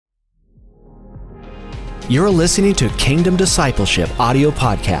You're listening to Kingdom Discipleship audio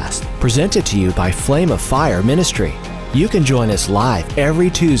podcast, presented to you by Flame of Fire Ministry. You can join us live every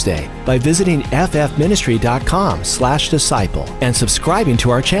Tuesday by visiting ffministry.com/disciple and subscribing to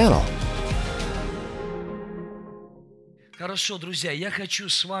our channel. Хорошо, друзья, я хочу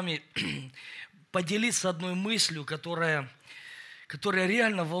с вами поделиться одной мыслью, которая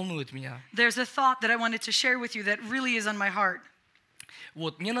реально волнует меня. There's a thought that I wanted to share with you that really is on my heart.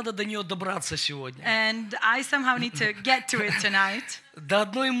 Вот, мне надо до нее добраться сегодня. And I somehow need to get to it tonight. До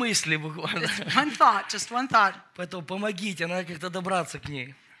одной мысли буквально. Just one thought. Поэтому помогите, надо как-то добраться к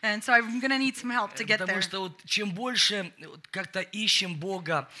ней. And so I'm going to need some help to get there. Потому что вот чем больше как-то ищем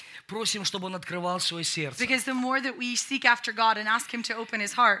Бога, просим, чтобы Он открывал свое сердце. Because the more that we seek after God and ask Him to open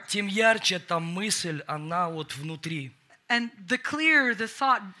His heart, тем ярче там мысль, она вот внутри. and the clearer the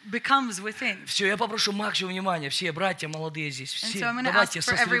thought becomes within. Все, я попрошу максимум внимания, все братья молодые здесь, And все, so I'm going to давайте ask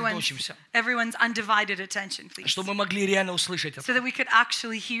for сосредоточимся, everyone's undivided attention, please, чтобы мы могли реально услышать so это. that we could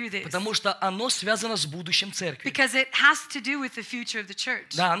actually hear this. Потому что оно связано с будущим церкви. Because it has to do with the future of the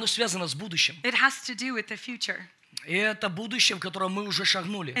church. Да, оно связано с будущим. It has to do with the future. И это будущее, в котором мы уже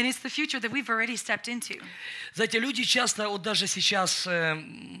шагнули. And it's the future that we've already stepped into. Знаете, люди часто, вот даже сейчас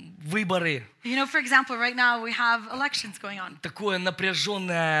выборы, You know, for example, right now we have elections going on. такая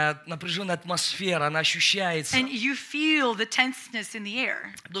напряженная атмосфера, она ощущается. And you feel the tenseness in the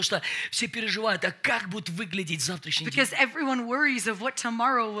air. Потому что все переживают, а как будет выглядеть завтрашний день? Because everyone worries of what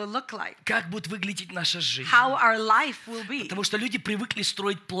tomorrow will look like. Как будет выглядеть наша жизнь? How our life will be. Потому что люди привыкли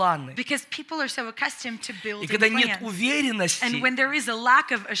строить планы. Because people are so accustomed to И building когда нет plans. уверенности, And when there is a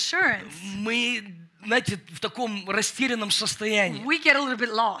lack of assurance, мы, знаете, в таком растерянном состоянии. we get a little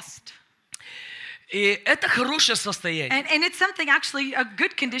bit lost. И это хорошее состояние. And it's something actually a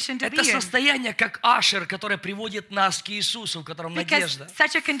good condition to be Это in. состояние, как ашер, которое приводит нас к Иисусу, в котором Because надежда.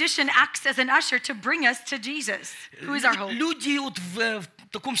 such a condition acts as an usher to bring us to Jesus, who is our hope. Люди вот в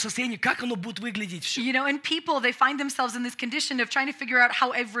таком состоянии, как оно будет выглядеть все. You know, and people, they find themselves in this condition of trying to figure out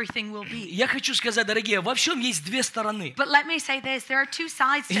how everything will be. Я хочу сказать, дорогие, во всем есть две стороны. But let me say this, there are two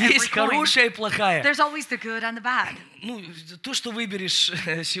sides to every Есть coin. хорошая и плохая. There's always the good and the bad. Ну, то, что выберешь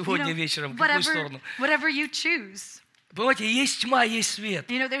сегодня You know, вечером, в какую сторону. whatever you choose. Понимаете, есть тьма, есть свет.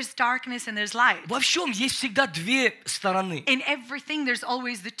 You know, there's darkness and there's light. Во всем есть всегда две стороны. In everything, there's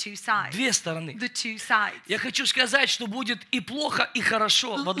always the two sides. Две стороны. The two sides. Я хочу сказать, что будет и плохо, и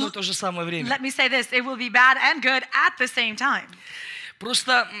хорошо в одно и то же самое время. Let me say this, it will be bad and good at the same time.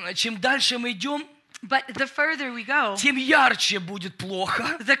 Просто чем дальше мы идем, But the further we go, тем ярче будет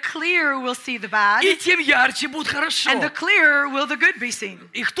плохо, the clearer we'll see the bad, и тем ярче будет хорошо. and the clearer will the good be seen.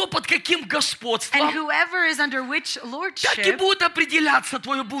 И кто под каким And господством, whoever is under which так и lordship, будет определяться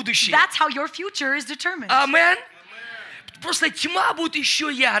твое будущее. that's how your future is determined. Амен. Просто тьма будет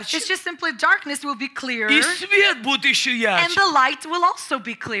еще ярче, It's just simply darkness will be clearer, и свет будет еще and ярче. the light will also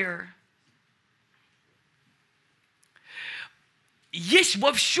be clearer. Есть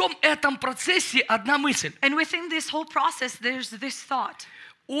во всем этом процессе одна мысль. And within this whole process, there's this thought.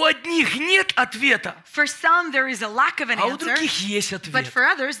 У одних нет ответа, For some, there is a lack of an а у answer, других есть but ответ. for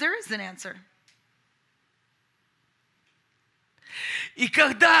others, there is an answer. И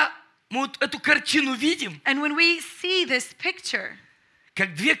когда мы вот эту картину видим, And when we see this picture,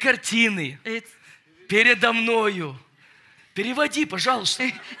 как две картины it's передо мною, переводи, пожалуйста.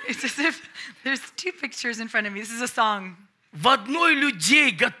 it's as if there's two pictures in front of me. This is a song. В одной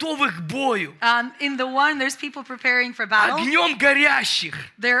людей, готовых к бою, In the one, there's people preparing for battle. огнем горящих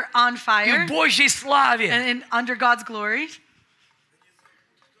They're on и fire в Божьей славе. and under God's glory.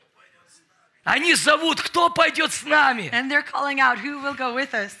 Они зовут, кто пойдет с нами. And they're calling out, who will go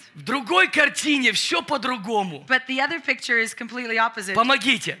with us? В другой картине все по-другому. But the other picture is completely opposite.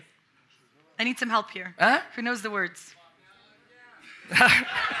 Помогите. I need some help here. А? Who knows the words?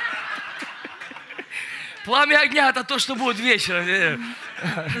 Пламя огня — это то, что будет вечером.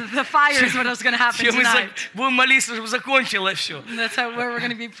 The fire is what's going to happen Все мы tonight. будем молиться, чтобы закончилось все. That's where we're going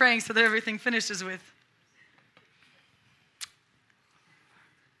to be praying so that everything finishes with.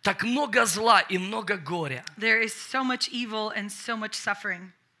 Так много зла и много горя. There is so much evil and so much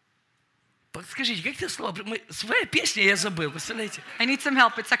suffering. Подскажите, как это слово? Своя песня я забыл, представляете? I need some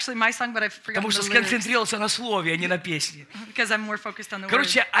help. It's actually my song, but I've forgotten Потому что the lyrics сконцентрировался на слове, а не на песне. because I'm more focused on the words.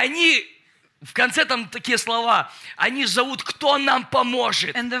 Короче, они, в конце там такие слова, они зовут, кто нам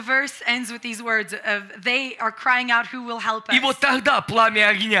поможет. And the verse ends with these words of, they are crying out, who will help us? И вот тогда пламя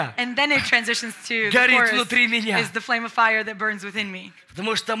огня And then it transitions to the горит chorus внутри меня. is the flame of fire that burns within me.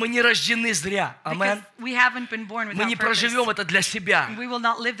 Потому что мы не рождены зря. Because Амен. we haven't been born Мы without не purpose. проживем это для себя. We will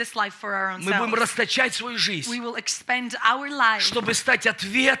not live this life for our own Мы будем selves. расточать свою We жизнь, will expend our lives чтобы стать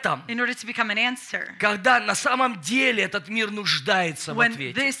ответом, in order to become an answer когда на самом деле этот мир нуждается в when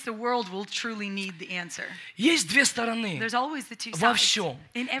ответе. the world will truly need the answer. Есть две стороны There's always the two во sides. всем.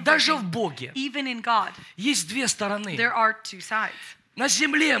 In Даже в everything, Боге even in God, есть две стороны. there are two sides. На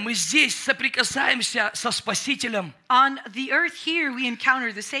земле мы здесь соприкасаемся со Спасителем, On the earth here, we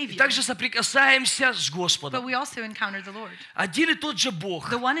encounter the и Savior, также соприкасаемся с but Господом. we also encounter the Lord. Один и тот же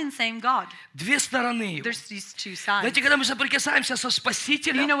Бог, The one and same God. две стороны его. There's these two sides. Знаете, когда мы соприкасаемся со You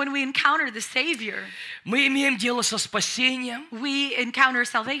Спасителем, know, when we encounter the Savior, мы имеем дело со спасением, we encounter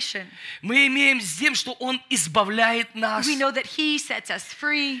salvation. мы имеем с тем, что Он избавляет нас. We know that He sets us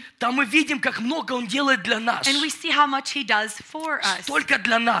free, Там мы видим, как много Он делает для нас. and we see how much He does for us. Только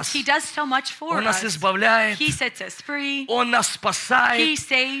для нас. He does so much for Он нас us. избавляет, He sets us free. Он нас He спасает,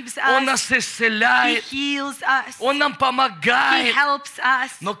 saves Он us. нас He исцеляет, heals us. Он нам He помогает. helps us.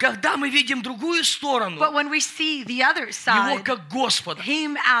 Но когда мы видим другую But сторону, when we see the other Его side, как Господа,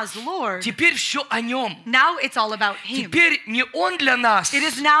 Him as Lord, теперь все о Нем. now it's all about Him. Теперь не Он для нас, It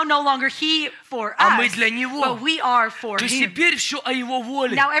is now no longer He for а мы us, для Него. but we are for То есть Him. теперь все о Его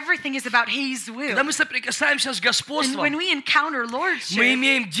воле. Now everything is about His Когда will. мы соприкасаемся с And when господством, we encounter мы Lordship,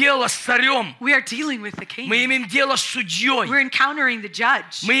 имеем дело с царем, we are dealing with the мы King. имеем дело с судьей, We're encountering the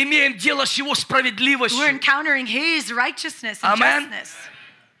Judge. мы имеем дело с Его We're справедливостью. encountering His righteousness and Amen. justness.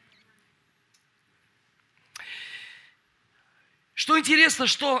 Что интересно,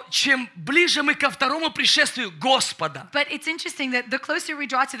 что чем ближе мы ко второму пришествию Господа, But it's interesting that the closer we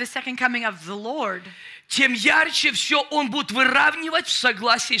draw to the second coming of the Lord, тем ярче все Он будет выравнивать в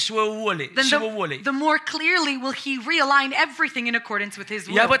согласии с Его волей. then С Его волей. the more clearly will He realign everything in accordance with His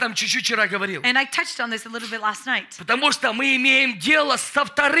Я об will. этом чуть-чуть вчера говорил. And I touched on this a little bit last night. Потому что мы имеем дело со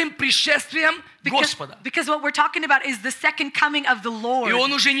вторым пришествием Господа. Because what we're talking about is the second coming of the Lord. И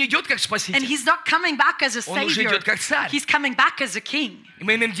Он уже не идет как And Спаситель. He's not coming back as a Он уже Savior. идет как царь. He's coming back as a King. И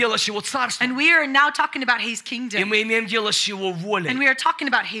мы имеем дело с Его And царством. we are now talking about His И kingdom. мы имеем дело с Его волей. And we are talking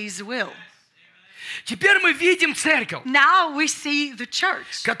about His will. Теперь мы видим церковь, Now we see the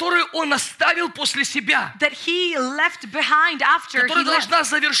church которую Он оставил после себя, that He left behind after He которая left, должна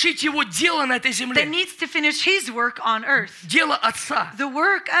завершить Его дело на этой that земле. needs to finish His work on earth. Дело Отца, The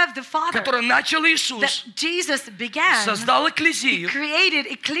work of the Father которое начал Иисус, that Jesus began, создал экклезию. created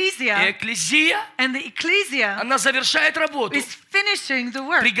И ecclesia, экклезия, and the ecclesia она завершает работу, is finishing the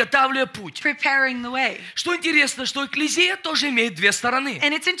work, приготавливая путь. preparing the way. Что интересно, что экклезия тоже имеет две стороны.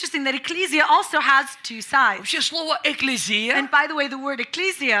 And it's interesting that ecclesia also has two sides. Вообще слово экклезия, And by the way, the word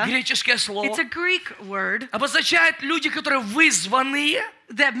ecclesia, греческое слово, it's a Greek word. обозначает люди, которые вызванные,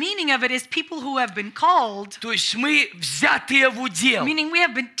 The meaning of it is people who have been called, то есть мы взятые в удел. meaning we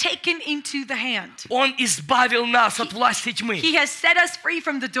have been taken into the hand. Он избавил нас от власти тьмы. He has set us free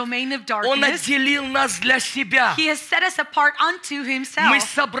from the domain of Он darkness. отделил нас для себя. He has set us apart unto Мы Himself.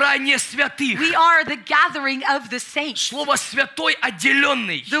 собрание святых. We are the gathering of the saints. Слово «святой»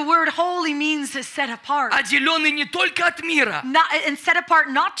 отделенный. The word holy means set apart. Отделенный не только от мира, And set apart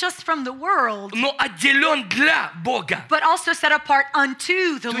not just from the world, но отделен для Бога. but also set apart unto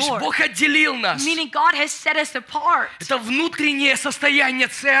the То есть Lord. Бог отделил нас. Meaning God has set us apart. Это внутреннее состояние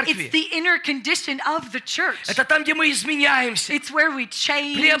It's церкви. the inner condition of the church. Это там, где мы изменяемся, It's where we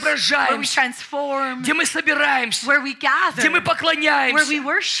change, where we преображаемся, transform, где мы собираемся, where we gather, где мы where we поклоняемся,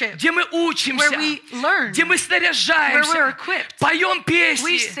 worship, где мы учимся, where we learn, где мы where we're снаряжаемся, equipped. поем We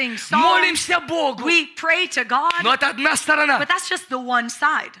песни, sing songs, молимся Богу. we pray to God, Но это одна сторона. but that's just the one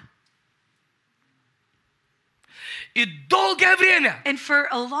side. И долгое время And for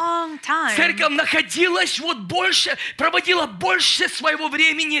a long time, церковь находилась проводила больше своего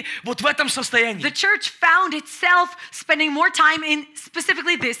времени вот в этом состоянии. the church found itself spending more time in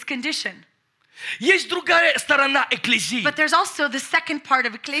specifically this condition. Есть другая сторона экклезии. But there's also the second part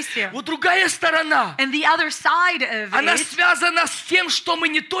of ecclesia. Вот другая сторона, And the other side of она it, связана с тем, что мы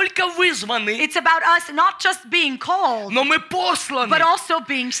не только вызваны, it's about us not just being called, но мы посланы. but also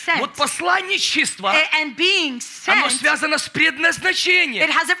being sent. Вот посланничество, And being оно sent, связано с it предназначением,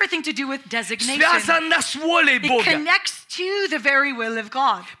 has everything to do with designation. связано с волей It Бога. connects to the very will of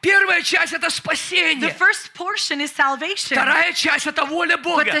God. Первая часть — это The спасение. first portion is salvation, Вторая часть — это воля but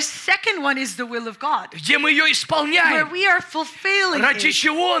Бога, the second one is the will of God, где мы ее where исполняем, we are fulfilling ради it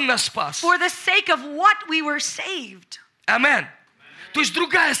чего Он нас спас. for the sake of what we were saved. Аминь. То есть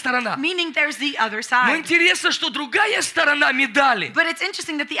другая сторона. Meaning there's the other Но side. интересно, что другая сторона медали, But it's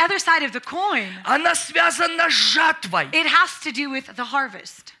interesting that the other side of the coin, она связана с жатвой. it has to do with the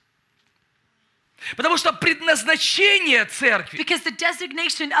harvest. Потому что предназначение церкви, Because the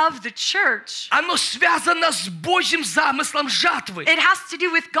designation of the church, оно связано с Божьим замыслом жатвы. it has to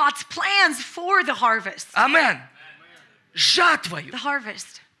do with God's plans for the harvest. Амен. Жатвою. The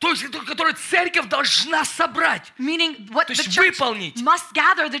harvest. То есть, которую церковь должна собрать, Meaning what То the есть church выполнить. must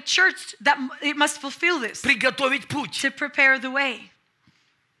gather, the church that it must fulfill this, приготовить путь. to prepare the way.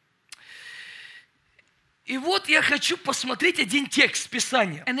 И вот я хочу посмотреть один текст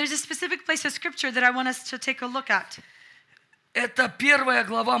Писания. And there's a specific place of scripture that I want us to take a look at. Это 1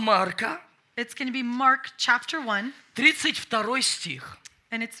 глава Марка, It's going to be Mark chapter 1, 32 стих.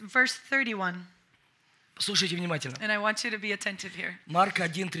 and it's verse 31. Слушайте внимательно. And I want you to be attentive here. Марка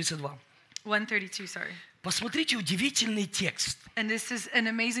 1:32. 132, sorry. Посмотрите удивительный текст, And this is an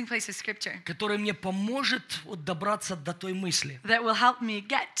amazing place of scripture который мне поможет вот добраться до той мысли, that will help me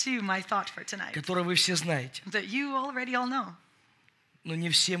get to my thought for tonight, которую вы все знаете. that you already all know, Но не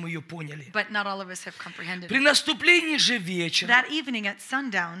все мы ее поняли. but not all of us have comprehended. При наступлении же вечера, That evening at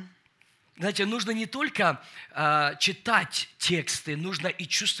sundown, знаете, нужно не только читать тексты, нужно и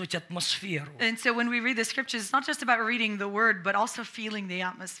чувствовать атмосферу. and so when we read the scriptures, it's not just about reading the word, but also feeling the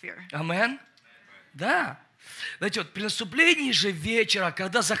atmosphere. Амен? Да. Знаете, вот при наступлении же вечера,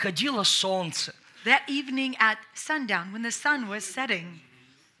 когда заходило солнце, That evening at sundown, when the sun was setting,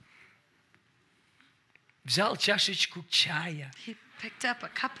 взял чашечку чая. he picked up a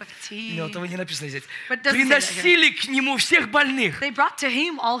cup of tea. Но этого не написано здесь. But doesn't say that here. Приносили к нему всех больных They brought to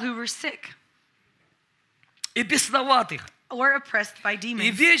him all who were sick и бесноватых. or oppressed by И demons.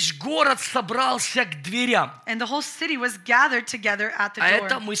 весь город собрался к дверям. And the whole city was gathered together at the А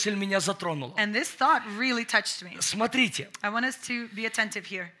эта door. мысль меня затронула. And this thought really touched me. Смотрите, I want us to be attentive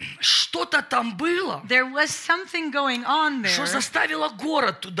here. что-то там было, There was something going on что there заставило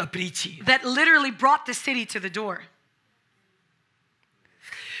город туда прийти. that literally brought the city to the door.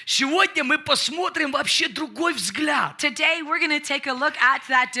 Сегодня мы посмотрим вообще другой взгляд. Today, we're going to take a look at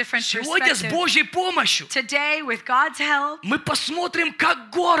that different Сегодня с perspective. Божьей помощью Today, with God's help, мы посмотрим, как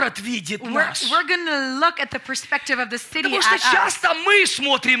город видит нас. we're going to look at the perspective of the city Потому что at us. часто мы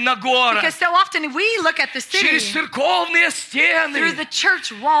смотрим на город Because so often we look at the через city церковные through the стены,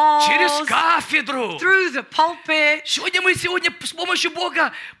 church walls, через кафедру. through the pulpit. Сегодня мы с помощью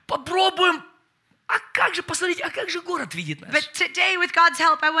Бога попробуем, а как же, посмотрите, а как же город видит нас? But today, with God's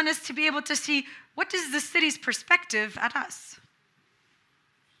help, I want us to be able to see what is the city's perspective at us.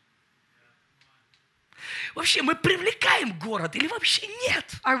 Вообще мы привлекаем город или вообще нет?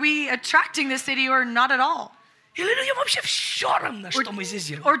 Are we attracting the city or not at all? Или людям вообще все равно, что мы здесь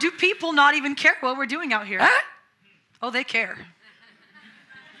делаем? Or do people not even care what we're doing out here? А? Oh, they care.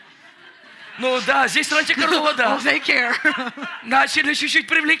 Ну да, здесь раньше Карлова, да. Oh, they care. Начали чуть-чуть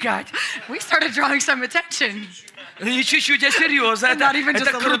привлекать. We started drawing some attention. Не чуть-чуть, а серьезно. Not even just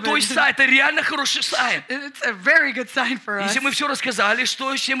Это a little крутой bit. сайт, это реально хороший сайт. It's a very good sign for us. Если мы все рассказали, с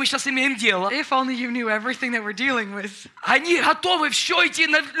чем мы сейчас имеем дело, If only you knew everything that we're dealing with. они готовы все идти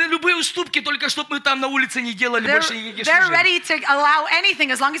на любые уступки, только чтобы мы там на улице не делали больше никаких They're служений. ready to allow anything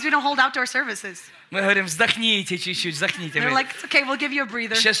as long as we don't hold outdoor services. Мы говорим, вздохните чуть-чуть, вздохните. They're like, it's okay, we'll give you a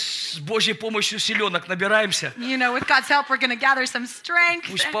breather. Сейчас с Божьей помощью селенок набираемся. You know, with God's help, we're going to gather some strength.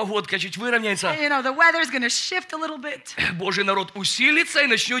 Пусть погодка чуть выровняется. You know, the weather's going to shift a little bit. Божий народ усилится и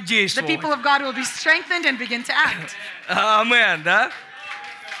начнет The действовать. people of God will be strengthened and begin to act. Амен, да?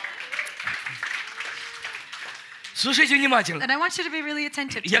 Слушайте внимательно. And I want you to be really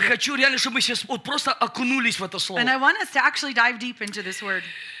attentive to Я it. хочу реально, чтобы мы сейчас вот просто окунулись в это And слово. I want us to actually dive deep into this word.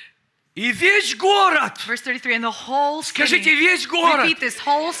 И весь город, Verse 33, and the whole скажите, city. весь город, Repeat this,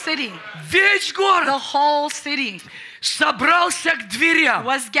 whole city. весь The город whole city собрался к дверям.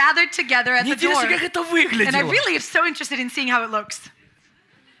 was gathered together at Мне the door. интересно, как это And I выглядело. really am so interested in seeing how it looks.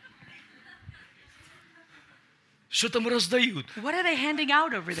 Что там раздают? What are they handing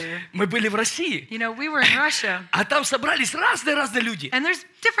out over there? Мы были в России, You know, we were in Russia, а там собрались разные люди. and there's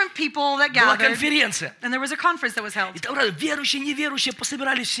different people that Была gathered, конференция. and there was a conference that was И held. там верующие, неверующие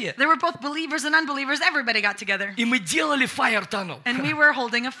пособирались все. There were both believers and unbelievers. Everybody got together. И мы делали fire tunnel. And we were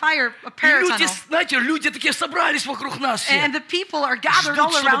holding a И prayer люди, tunnel. знаете, люди такие собрались вокруг нас все. And the people are gathered all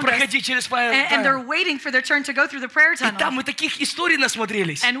Ждут, чтобы around us. проходить через fire And they're tunnel. waiting for their turn to go through the prayer И там tunnel. мы таких историй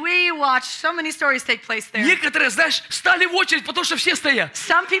насмотрелись. And we watched so many stories take place there. Некоторые, знаешь, стали в очередь, потому что все стоят.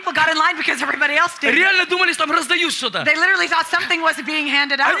 Some people got in line because everybody else did. Реально думали, там раздают что-то. They literally thought something was being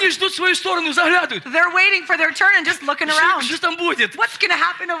handed out. Они ждут свою сторону, заглядывают. They're waiting for their turn and just looking around. Что там будет? What's going to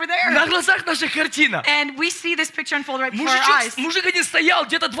happen over На there? глазах наша картина. And we see this picture unfold right before our eyes. Мужик один стоял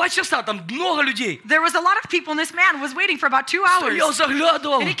где-то 2 часа, там много людей. There was a lot of people, and this man was waiting for about 2 hours. Стоял,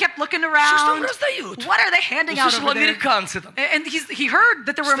 заглядывал. And he kept looking Что ж там around. раздают? What are they handing out Услышал over there? американцы там. And he heard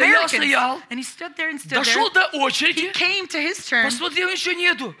that there were Стоял, Americans. стоял. And he stood there and stood Дошел there. до He очереди, came to his turn. посмотрел, ничего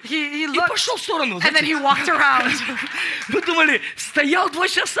нету. He И looked, пошел в сторону. and then he walked around. Мы думали, стоял 2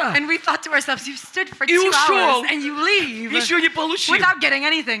 часа, And we thought to ourselves, you stood for И 2 ушел. hours and you leave ничего не получил. without getting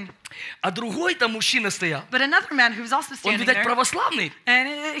anything. А другой там мужчина стоял. But another man who was also Он, standing видать, there, православный.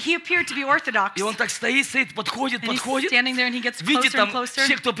 and he appeared to be Orthodox. И он так стоит, подходит, And he's подходит. standing there and he gets Видит closer and там closer.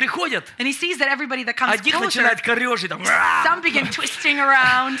 все, кто приходят. And he sees that everybody that comes Одних closer, начинает корежить, там, some begin twisting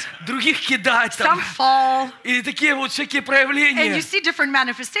around, других кидать, some там. fall, И такие вот всякие and проявления. you see different Там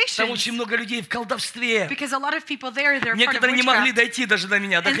manifestations. очень много людей в колдовстве. Because a lot of people there, they're part of Некоторые не могли witchcraft. дойти даже до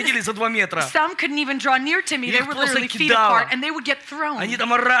меня, доходили за 2 метра. Some couldn't even draw near to me. Их They were просто literally feet кидало. apart, and they would get thrown. Они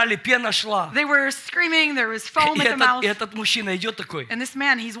там орали, пена шла. They were screaming, there was foam И at the mouth. этот мужчина идет такой, And this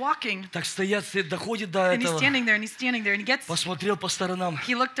man, he's walking, так стоят, доходит до and he's этого. standing there, and he's standing there, and he gets, Посмотрел по сторонам,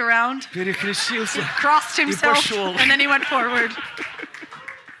 he looked around, перекрестился. crossed himself, пошел. and then he went forward.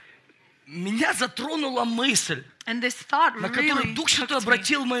 Меня затронула мысль, And this thought на которую really Дух took Святой me,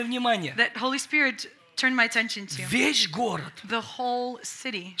 обратил мое внимание. that Holy Spirit turned my attention to. Весь город The whole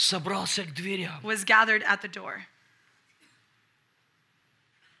city собрался к дверям. was gathered at the door.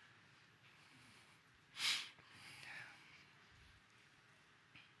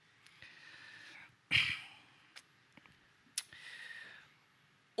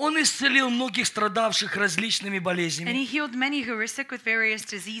 Он исцелил многих страдавших различными And болезнями, he healed many who were sick with various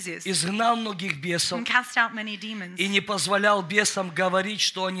diseases изгнал многих бесов and cast out many demons. и не позволял бесам говорить,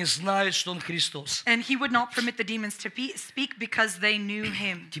 что они знают, что Он Христос. And he would not permit the demons to speak because they knew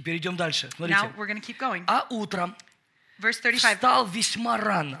him. Теперь идем дальше. Now Смотрите. we're going to keep going. А утром Verse 35. встал весьма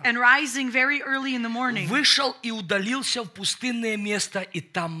рано, And rising very early in the morning, вышел и удалился в пустынное место, и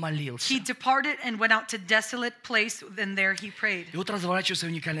там молился. he departed and went out to desolate place, and there he prayed. И вот разворачивается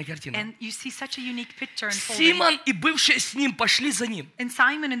уникальная картина. And you see such a unique picture unfolding. Симон и бывшие с ним пошли за ним. And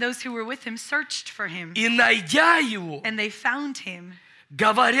Simon and those who were with him searched for him. И найдя его, And they found him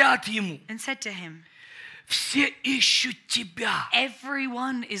говорят ему, and said to him, все ищут тебя.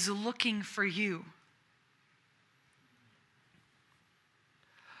 everyone is looking for you.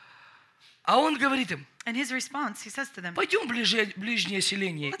 А он говорит им, And his response, he says to them, пойдем в ближнее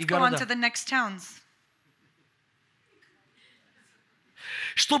селение и let's go on to города, the next towns,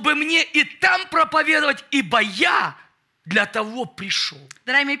 чтобы мне и там проповедовать, ибо я для того пришел.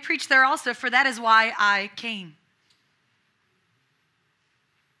 that I may preach there also, for that is why I came.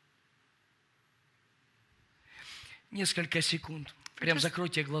 Несколько секунд. Прям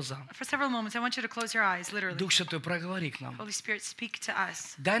закройте глаза. For several moments, I want you to close your eyes, literally. Дух Святой, проговори к нам. Holy Spirit, speak to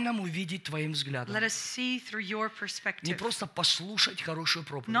us. Дай нам увидеть Твоим взглядом. Let us see through your Не perspective, просто послушать хорошую not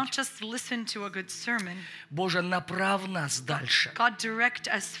проповедь. just listen to a good sermon. Боже, направь нас дальше. God, direct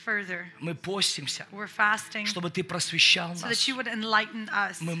us further. Мы постимся, We're fasting чтобы Ты просвещал so нас. that you would enlighten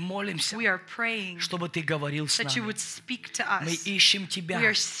us. Мы молимся, We are praying чтобы Ты говорил с that you нами. would speak to Мы us. ищем We Тебя,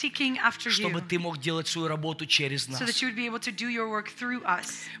 are seeking after чтобы you Ты мог делать свою работу через so нас. that you would be able to do your work through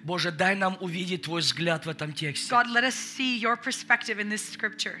us. Боже, дай нам увидеть Твой взгляд в этом тексте. God, let us see your perspective in this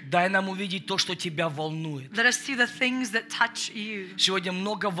scripture. Дай нам увидеть то, что Тебя волнует. Let us see the things that touch you. Сегодня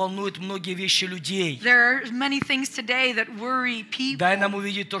много волнует многие вещи людей. There are many things today that worry people, Дай нам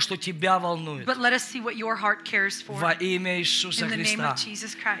увидеть то, что Тебя волнует. but let us see what your heart cares for. Во имя Иисуса In the name Христа. of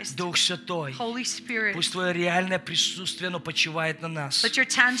Jesus Christ. Дух Святой, Holy Spirit, пусть Твое реальное присутствие, оно почивает на нас. let your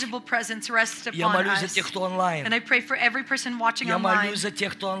tangible presence rest Я upon молюсь за us. тех, кто And онлайн. I pray for every person watching Я online. молюсь за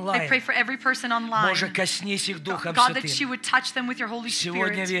тех, кто I pray онлайн. for every person online. Боже, коснись их Духом God, that you Святым. would touch them with your Holy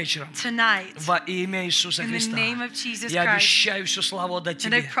Сегодня Spirit вечером. tonight. Во имя Иисуса In the Христа. name of Jesus Я Christ. обещаю всю славу отдать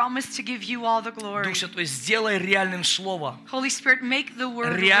And I Тебе. promise to give you all the glory. Дух Святой, сделай реальным Слово, Holy Spirit, make the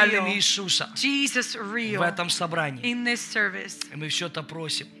word реальным real. Иисуса Jesus в real этом собрании. in this service. И мы все это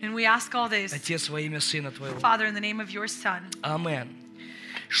просим. And we ask all this, Отец, во имя Сына Твоего. Father, in the name of your Son. Аминь.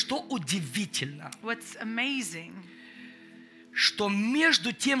 Что удивительно, What's amazing, что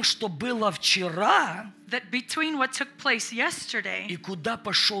между тем, что было вчера, that between what took place yesterday и куда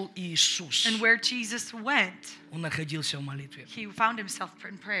пошел Иисус, and where Jesus went, Он находился в молитве. he found himself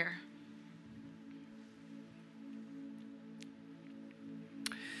in prayer.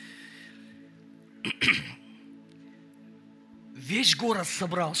 Весь город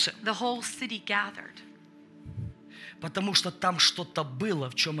собрался. The whole city gathered. Потому что там что-то было,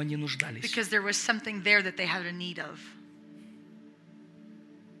 в чем они нуждались. Because there was something there that they had a need of.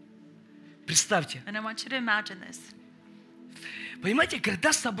 Представьте. And I want you to imagine this. Понимаете,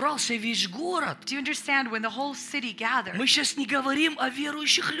 когда собрался весь город, Do you understand when the whole city gathered? мы сейчас не говорим о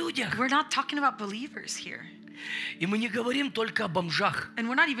верующих людях. We're not talking about believers here. И мы не говорим только о бомжах, And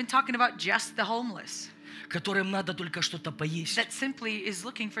we're not even talking about just the homeless которым надо только что-то поесть. that simply is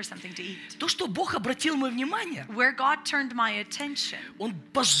looking for something to eat. То, что Бог обратил мое внимание, Where God turned my attention, Он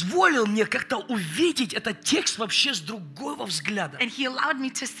позволил мне как-то увидеть этот текст вообще с другого взгляда. and He allowed me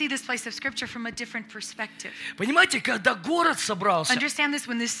to see this place of Scripture from a different perspective. Понимаете, когда город собрался, Understand this,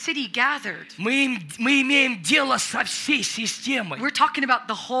 when the city gathered, мы имеем дело со всей системой. we're talking about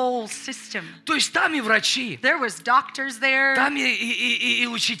the whole system. То есть там и врачи, There was doctors there, там и there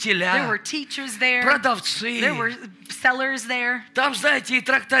were учителя, teachers there, продавцы, there were sellers there, там, знаете, и and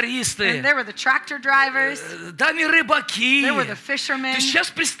трактористы, there were the tractor drivers, там и рыбаки. there were the То fishermen. есть сейчас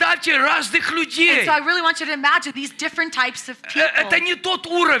представьте разных And людей. so I really want you to imagine these different types of Это people. не тот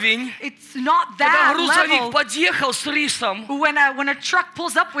уровень, It's not когда that грузовик level подъехал с рисом, when a truck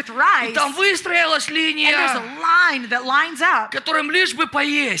pulls up with и rice, там выстроилась and there's a линия, line that lines up которым лишь бы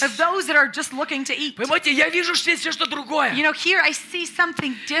поесть. of those that are just looking to eat. Понимаете, я вижу здесь что-то другое. You know, here I see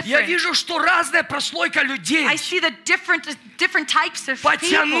something Я different. вижу, что разная прослойка людей I see the different types of people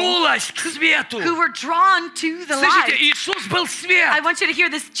потянулась к свету. who were drawn to the Слышите, light. Иисус был I свет. want you to hear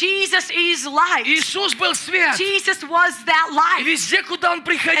this. Jesus is light. Иисус был свет. Jesus was that И light. везде, куда Он And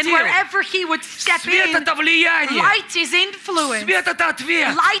приходил, wherever he would step свет in, это влияние, light is influence. свет это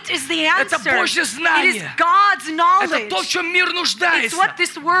ответ, Light is the это answer. Божье It is знание, God's это knowledge. то, в чем мир It's нуждается. what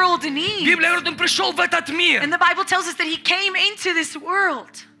this world needs. Библия говорит, Он пришел в этот мир, And the Bible tells us that he came into this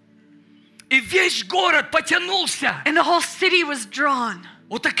world. и весь город потянулся. And the whole city was drawn.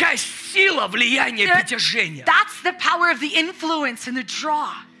 Вот такая сила влияния, There- притяжения. That's the power of the influence and the draw.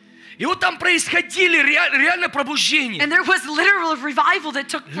 И вот там происходили реально пробуждения. And there was literal revival that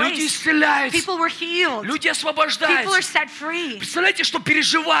took Люди place. исцеляются, People were healed. люди People are освобождаются. set free. Представляете, что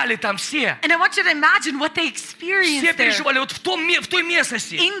переживали там все? And I want you to imagine what they Все experienced there. переживали вот в той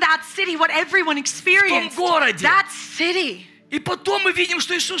местности. In that city, what everyone experienced. городе. That city. И потом мы видим,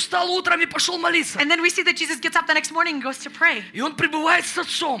 что Иисус встал утром и пошел молиться. And then we see that Jesus gets up the next morning and goes to pray. И Он пребывает с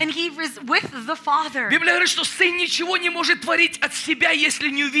Отцом. And he was with the Father. Библия говорит, что Сын ничего не может творить от себя, если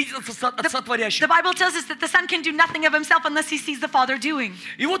не увидит Отца Творящего. The Bible tells us that the Son can do nothing of himself unless he sees the Father doing.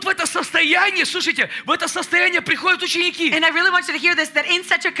 И вот в это состояние, слушайте, в это состояние приходят ученики. And I really want you to hear this, that in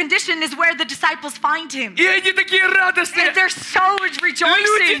such a condition is where the disciples find him. И они такие радостные. And they're so Люди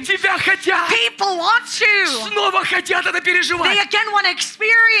rejoicing. тебя хотят. People want you. Снова хотят это They переживать. again want to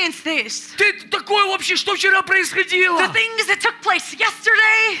experience this. Ты такое вообще, что вчера происходило? The things that took place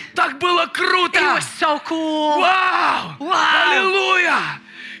yesterday, Так было it круто. was so cool. Вау! Вау! Аллилуйя!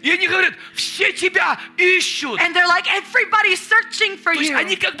 И они говорят, все тебя ищут. And they're like, everybody's searching for То есть you.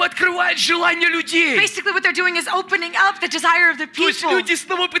 они как бы открывают желание людей. Basically what they're doing is opening up the desire of the То есть people. люди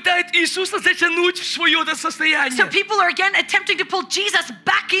снова пытаются Иисуса затянуть в свое это So состояние. people are again attempting to pull Jesus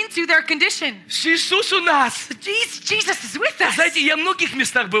back into their condition. Иисус у нас. Jesus is with us. Знаете, я в многих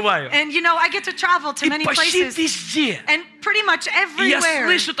местах бываю. And you know, I get to travel to И many почти places. везде. And pretty much И я everywhere,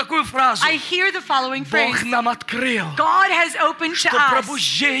 слышу такую фразу. I hear the following phrase. Бог нам открыл, God has opened to что us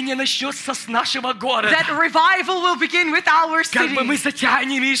пробуждение начнется с нашего города. that revival will begin with our Как city. бы мы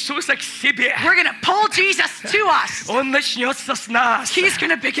затянем Иисуса к себе. We're going to pull Jesus to us. Он начнется с нас. He's going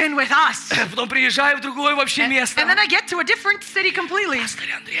to begin with us. Потом приезжаю в другое вообще место. And then I get to a different city completely. Пастор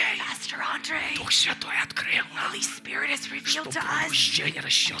Андрей, Pastor Andre, Дух Святой открыл нам, Holy Spirit has что revealed to us пробуждение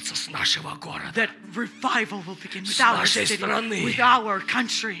начнется с нашего города. that revival will begin with С our нашей city, страны. with our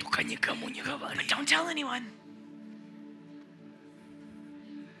country. Только никому не говори. Don't tell anyone.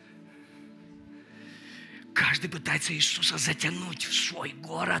 Каждый пытается Иисуса затянуть в свой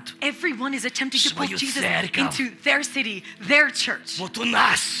город. Everyone is attempting to pull Свою Jesus церковь. into their city, their church. Вот у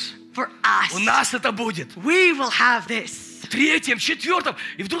нас For us, это будет. we will have this. В третьем, четвертом.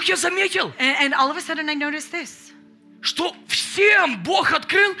 И вдруг я заметил, And all of a sudden I noticed this. что всем Бог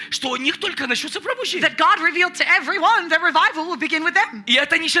открыл, что у них только начнется пробуждение. That God revealed to everyone that revival will begin with them. И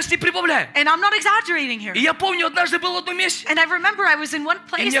это сейчас не прибавляю. And I'm not exaggerating here. И я помню, однажды был в одном месте, And I remember I was in one и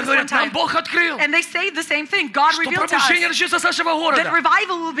place мне this one говорят, нам time. Бог открыл, And they say the same thing. God что revealed to пробуждение us начнется с нашего that города.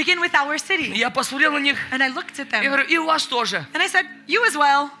 revival will begin with our И city. я посмотрел на них And I looked at и them говорю, и у вас тоже. and I said, you as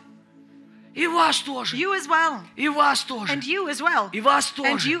well. И вас тоже. You as well. И вас тоже. And you as well. И вас And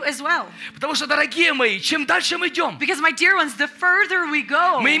тоже. you as well. Потому что, дорогие мои, чем дальше мы идем, Because, my dear ones, the further we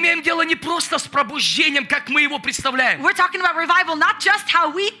go, мы имеем дело не просто с пробуждением, как мы его представляем. we're talking about revival, not just how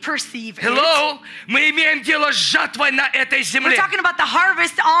we perceive it. Hello? Мы имеем дело с жатвой на этой We're земле. talking about the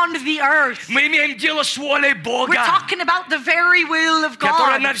harvest on the earth. Мы имеем дело с волей We're Бога, talking about the very will of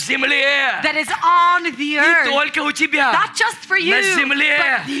которая God на земле. that is on the Не earth. только у тебя, Not just for you, на земле,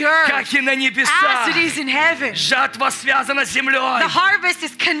 but the earth, как и на as небесах. it is in heaven. Жатва связана с землей. The harvest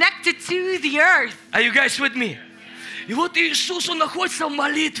is connected to the earth. Are you guys with me? И вот Иисус, Он находится в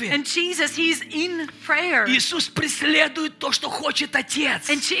молитве. And Jesus, He's in prayer. Иисус преследует то, что хочет Отец.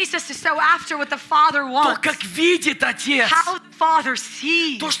 And Jesus is so after what the Father То, wants. как видит Отец. How the Father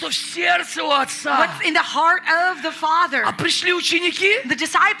sees. То, что в сердце у Отца. What's in the heart of the Father. А пришли ученики The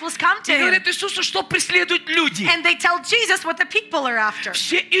disciples come to и Him. говорят Иисусу, что преследуют люди. And they tell Jesus what the people are after.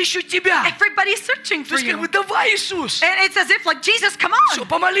 Все ищут Тебя. Everybody's searching То for есть как you. бы давай, Иисус. And it's as if like, Jesus, come Все, on.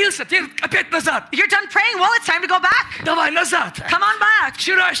 помолился, теперь опять назад. You're done praying? Well, it's time to go back. Давай назад. Come on back.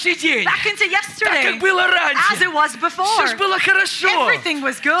 Вчерашний день. Back into Так, yesterday. как было As раньше. it was Все before. ж было хорошо. Everything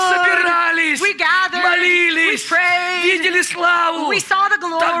was good. Собирались, We gathered. молились, We prayed. видели славу. We saw the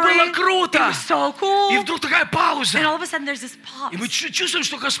glory. Так было круто. It was so cool. И вдруг такая пауза. And all of a sudden there's this И мы pause. чувствуем,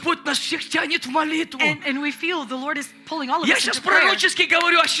 что Господь нас всех тянет в молитву. And we feel the Lord is pulling all of Я us сейчас into prayer. пророчески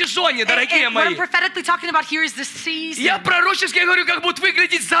говорю о сезоне, дорогие And what I'm мои. prophetically talking about here is the season. Я пророчески говорю, как будет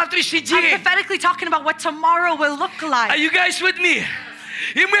выглядеть завтрашний I'm день. prophetically talking about what tomorrow will look Are like. you guys with me?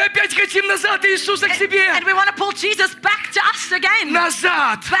 И мы опять хотим назад Иисуса к себе. And we want to pull Jesus back to us again.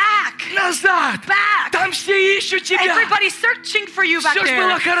 Назад. Back. Назад. Back. Там все ищут тебя. Everybody's searching for you back Всё ж there.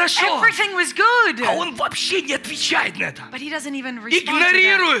 было хорошо. Everything was good. А он вообще не отвечает на это. But he doesn't even respond to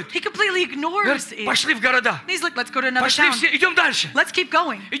Игнорирует. that. He completely ignores Говорит, it. пошли в города. And he's like, let's go to another Пошли town. все, идем дальше. Let's keep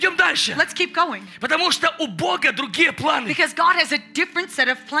going. Идем дальше. Let's keep going. Потому что у Бога другие планы. Because God has a different set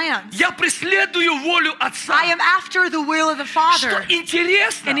of plans. Я преследую волю Отца. I am after the will of the Father. Что интересно,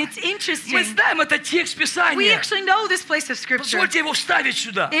 And it's мы interesting. знаем этот текст We Писания. actually know this place of Scripture. Позвольте его вставить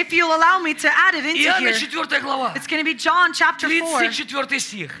сюда. If you'll allow me to add it into Иоанна here, 4 глава, it's going to be John chapter 4, 34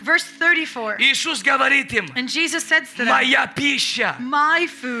 стих. verse 34. Иисус говорит им, And Jesus says to them, моя пища. my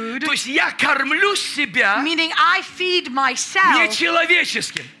food, То есть я кормлю себя meaning I feed не myself,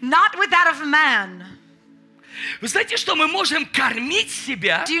 человеческим. not with that of man. Вы знаете, что мы можем кормить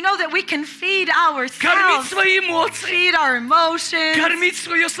себя, Do you know that we can feed кормить ourselves, свои эмоции, feed our emotions, кормить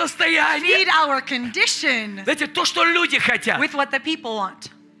свое состояние. feed our condition Знаете, то, что люди хотят. with what the people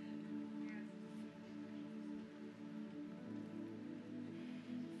want?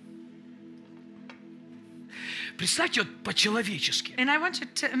 Представьте вот по-человечески. And I want you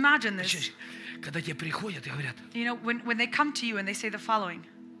to imagine this. Когда тебе приходят и говорят, You know, when they come to you and they say the following,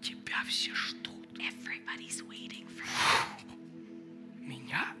 тебя все ждут. everybody's waiting for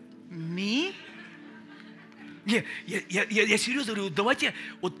Меня? me. Не, я серьезно говорю, давайте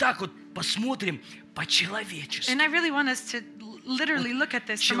вот так вот посмотрим по-человечески. And I really want us to literally look at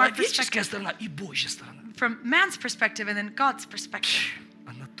this from our Человеческая perspective, сторона и Божья сторона. from man's perspective and then God's perspective.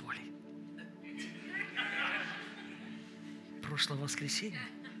 Анатолий. Прошлое воскресенье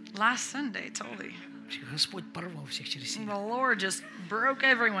Last Sunday, totally, Господь порвал всех через себя. the Lord just broke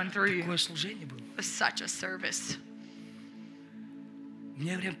everyone through you. Такое служение было. It was such a service.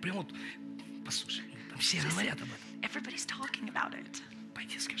 Мне прям вот, послушай, там все говорят об этом. Everybody's talking about it.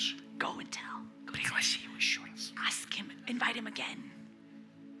 Пойди скажи, Go and tell. пригласи его еще раз. Ask him, invite him again.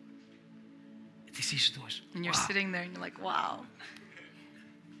 И ты сидишь и думаешь, And you're «Вау». sitting there and you're like, wow.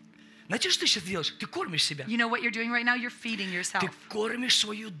 Знаете, что ты сейчас делаешь? Ты кормишь себя. You know what you're doing right now? You're feeding Ты yourself. кормишь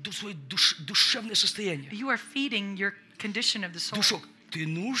свое душевное состояние. You are feeding your condition of the soul. Душок, ты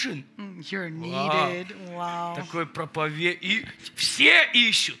нужен. You're Wow. needed. Wow. Такой проповедь. И все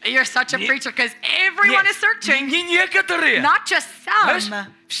ищут. You're such a Не- preacher because everyone is searching. Не некоторые. Not just Знаешь, some.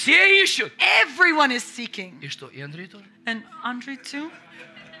 все ищут. Everyone is seeking. И что, и Андрей тоже? And Andre too?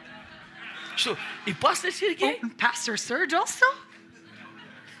 Что, и пастор Сергей? And Pastor Serge also?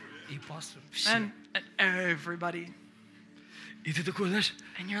 И пастор. Все. And everybody. И ты такой, знаешь,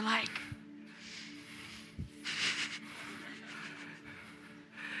 And you're like,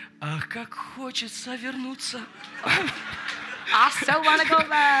 ах, как хочется вернуться. I so want to go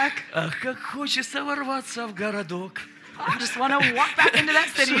back. Ах, как хочется ворваться в городок. I just want to walk back into that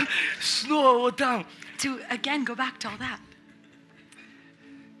city Снова вот там. to again go back to all that.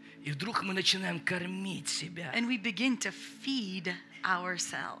 И вдруг мы начинаем кормить себя. And we begin to feed Того,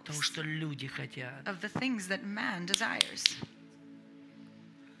 ourselves что люди хотят. of the things that man desires.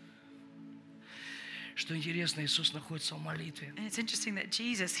 Что что интересно, Иисус находится в молитве. And it's interesting that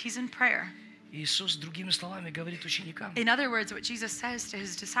Jesus, he's in prayer. Иисус, другими словами, говорит ученикам: In other words, what Jesus says to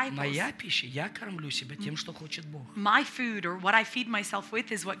his disciples, моя пища, я кормлю себя тем, что хочет Бог. my food or what I feed myself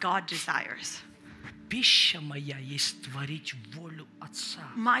with is what God desires. Пища моя есть творить волю Отца.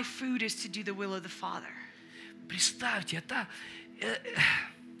 My food is to do the will of the Father. Представьте, это...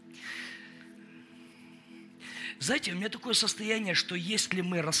 Знаете, у меня такое состояние, что если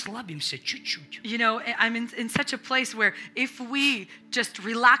мы расслабимся чуть-чуть, You know, I'm in such a place where if we just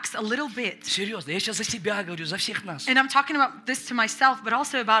relax a little bit, серьезно, я сейчас за себя говорю, за всех нас, and I'm talking about this to myself, but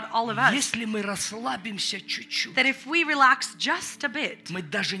also about all of us, если мы расслабимся чуть-чуть, that if we relax just a bit, мы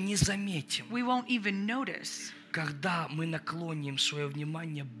даже не заметим, we won't even notice когда мы наклоним свое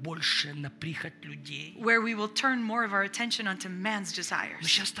внимание больше на прихоть людей. where we will turn more of our attention onto man's Ну, desires.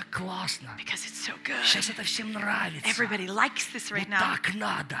 сейчас так классно. Because it's so good. Сейчас это всем нравится. Everybody likes this right Вот now. так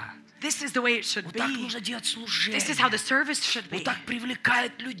надо. This is the way it should Вот так be. нужно делать This is how the служение. service should be. Вот так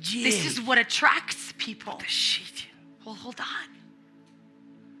привлекает This людей. is what attracts people. Тащите. Well, hold on.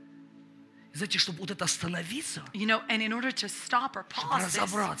 Знаете, чтобы вот это остановиться, You know, and in order to stop or pause this,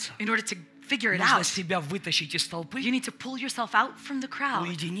 разобраться, in order to figure it нужно out, себя вытащить из толпы, you need to pull yourself out from the crowd,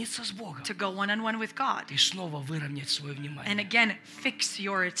 уединиться с Богом to go one-on-one with God, и снова выровнять свое and внимание. again, fix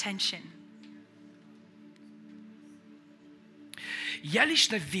your attention. Я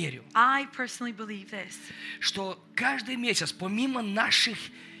лично верю, I personally believe this, что каждый месяц, помимо наших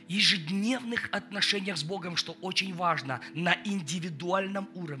ежедневных отношениях с Богом, что очень важно, на индивидуальном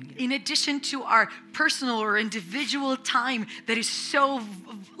уровне, in addition to our personal or individual time that is so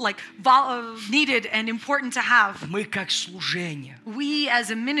needed and important to have, мы как служение, we as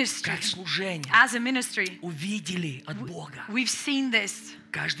a ministry, увидели от Бога we've seen this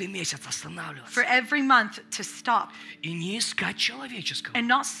каждый месяц for останавливаться every month to stop и не искать человеческого, and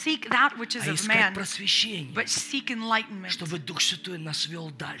not seek that which is а of искать man, просвещение, but seek enlightenment, чтобы Дух Святой нас вел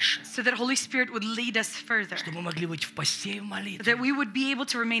дальше, so that Holy Spirit would lead us further, чтобы мы могли быть в посте и в that молитве we would be able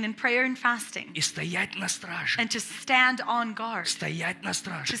to remain in prayer and fasting и стоять на страже, and to stand on guard, стоять на to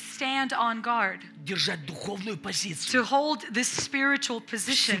страже, stand on guard, держать духовную позицию, to hold this spiritual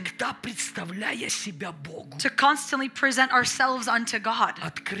position, всегда представляя себя Богу, to constantly present ourselves unto God,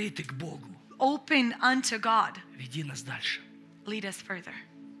 открыты к Богу. open unto God. Веди нас дальше. Lead us further.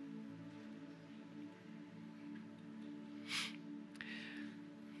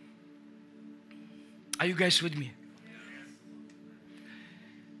 Are you guys with me?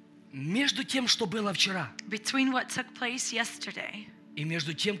 Между тем, что было вчера, Between what took place yesterday и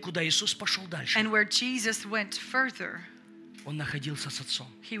между тем, куда Иисус пошел дальше, and where Jesus went further, Он находился с Отцом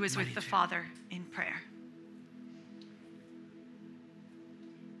he was в with the молитве. Father in prayer.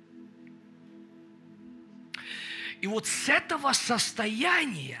 И вот с этого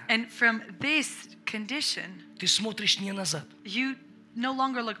состояния And from this condition, ты смотришь не назад, you no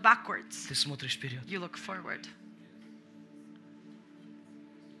longer look backwards, ты смотришь вперед. you look forward.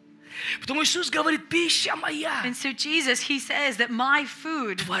 Потому Иисус говорит: пища моя, And so Jesus, he says that my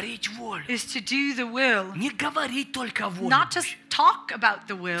food творить волю. is to do the will, Не говорить только волю, not just talk about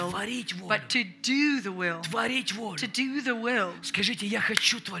the will, творить волю, but to do the will, творить волю. to do the will. Скажите: я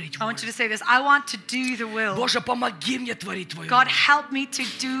хочу творить I want you волю. to say this, I want to do the will. Боже, помоги мне творить Твою God, волю. help me to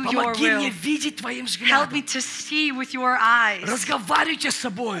do your Помоги мне will. видеть Твоим Help me взглядом. to see with your eyes. Разговаривайте с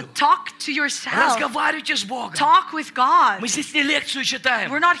собой. Talk to yourself. Разговаривайте с Богом. Talk with God. Мы здесь не лекцию читаем.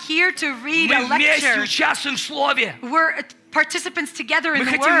 We're not here to read a Мы вместе lecture. участвуем в Слове. We're participants together in Мы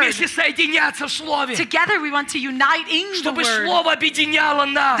the хотим Word. вместе соединяться в Слове, Together we want to unite in the чтобы Word. Слово объединяло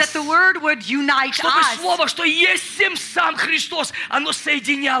нас. That the Word would unite Чтобы us. Слово, что есть им сам Христос, оно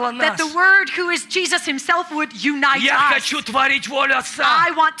соединяло That нас. the Word, who is Jesus Himself, would unite Я us. хочу творить волю Отца.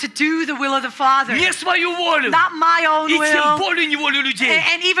 I want to do the will of the Father. Не свою волю. Not my own И тем will. более не волю людей.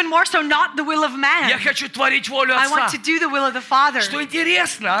 And even more so, not the will of man. Я хочу творить волю I want Отца. to do the will of the Father. Что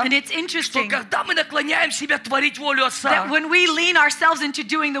интересно, And it's что interesting когда мы наклоняем себя творить волю Отца, that when we lean ourselves into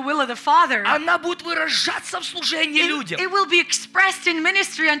doing the will of the Father, она будет выражаться в служении людям, it will be expressed in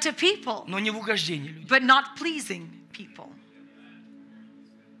ministry unto people, но не в угождении людям. but not pleasing people.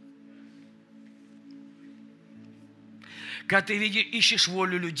 Когда ты ищешь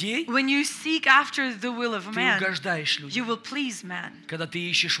волю людей, When you seek after the will of ты man, угождаешь you людям. will please man. Когда ты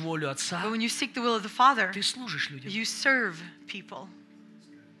ищешь волю Отца, But when you seek the will of the Father, ты служишь людям. you serve people.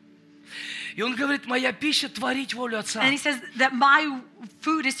 И он говорит: моя пища творить волю Отца. And he says that my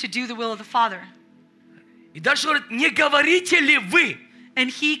food is to do the will of the Father. И дальше говорит: не говорите ли вы? And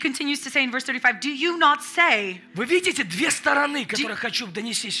he continues to say in verse 35, do you not say, Вы видите две стороны, которые хочу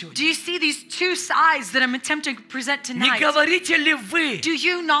донести do сегодня? you see these two sides that I'm attempting to present Не tonight? говорите ли вы? Do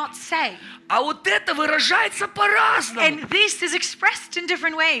you not say? А вот это выражается по-разному. And this is expressed in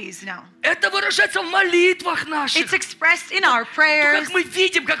different ways now. Это выражается в молитвах It's наших. expressed in our То, prayers, как мы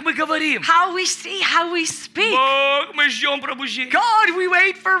видим, как мы говорим. how we see, how we speak. Бог, мы ждем пробуждения. God, we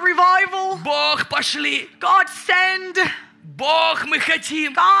wait for revival. Бог, пошли. God, send. Бог, мы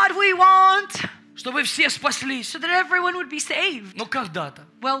хотим, God, we want. чтобы все спаслись. So that everyone would be saved. Но когда-то.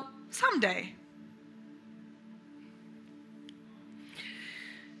 Well, someday.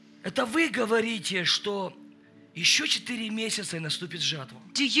 Это вы говорите, что еще 4 месяца и наступит жатва.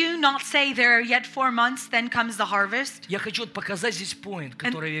 Do you not say there are yet 4 months, then comes the harvest? Я хочу показать здесь point,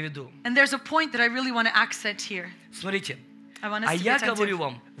 который я веду. And there's a point that I really want to accent here. Смотрите. I want us А to be я attentive. говорю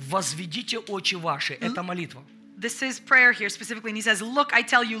вам, возведите очи ваши. Это молитва. This is prayer here specifically. And he says, look, I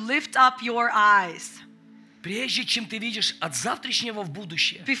tell you, lift up your eyes. Прежде чем ты видишь от завтрашнего в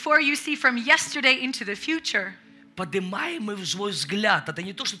будущее, Before you see from yesterday into the future, поднимаемый свой взгляд, это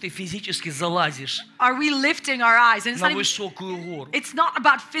не то, что ты физически залазишь are we lifting our eyes? And на высокую гору. it's not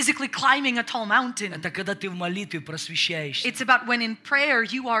about physically climbing a tall mountain. Это когда ты в молитве просвещаешься. It's about when in prayer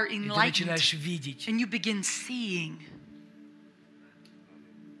you are И ты enlightened начинаешь видеть. and you begin seeing.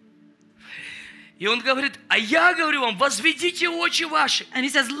 И он говорит, а я говорю вам, возведите очи ваши. And he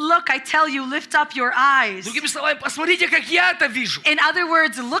says, look, I tell you, lift up your eyes. Другими словами, посмотрите, как я это вижу. In other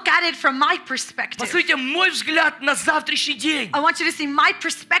words, look at it from my perspective. Посмотрите мой взгляд на завтрашний день. I want you to see my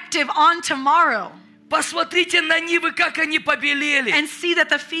perspective on tomorrow. Посмотрите на нивы, как они побелели And see that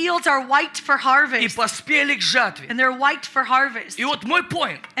the fields are white for и harvest. поспели к жатве. And they're white for harvest. И вот мой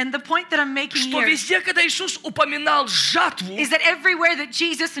point, And the point that I'm making что here везде, когда Иисус упоминал жатву, is that everywhere that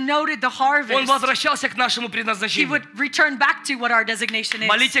Jesus noted the Он harvest, возвращался к нашему he предназначению. would return back to what our designation is.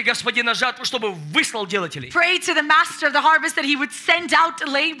 Молите Господина жатву, чтобы выслал делателей. Pray to the master of the harvest that he would send out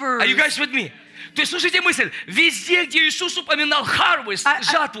laborers. Are you guys with me? То есть слушайте мысль. Везде, где Иисус упоминал harvest,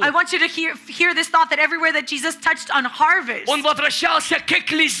 жатву, I want you to hear this thought that everywhere that Jesus touched on harvest, Он возвращался к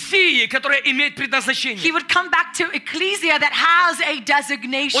экклесии, которая имеет предназначение. he would come back to ecclesia that has a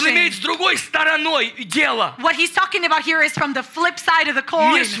designation. Он имеет с другой стороной дело, What he's talking about here is from the flip side of the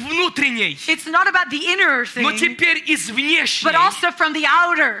coin. не с внутренней, It's not about the inner но thing, теперь из внешней. but also from the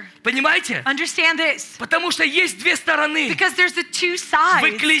outer. Понимаете? Understand this. Потому что есть две стороны Because there's the two в sides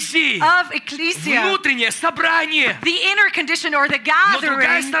экклесии. of ecclesia. Внутреннее собрание, The inner condition or the но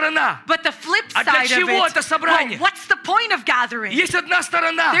другая gathering, сторона. but the flip А для side of чего it. это собрание? Well, what's the point of gathering? Есть одна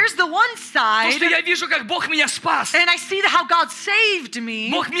сторона, There's the one то, side, что я вижу, как Бог меня спас. and I see how God saved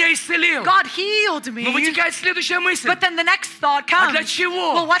me. Бог меня исцелил. God healed me. Но вытекает следующая мысль. But then the next thought А comes. для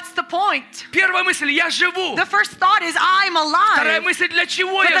чего? Well, what's the point? Первая мысль, я живу. The first thought is I'm Вторая alive. мысль, для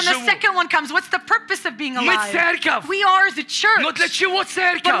чего But я then the живу? second one comes. What's the purpose of being Мы alive? церковь. We are the church. Но для чего But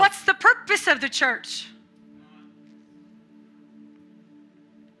церковь? what's the purpose of the church?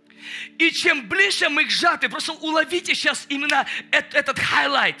 И чем ближе мы к жатве, просто уловите сейчас именно этот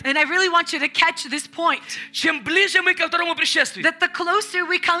highlight. And I really want you to catch this point. Чем ближе мы ко второму пришествию, That the closer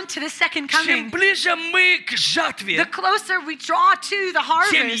we come to the second чем coming, ближе мы к the жатве, closer we draw to the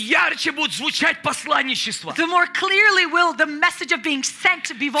тем harvest, ярче будет звучать посланничество. the more clearly will the message of being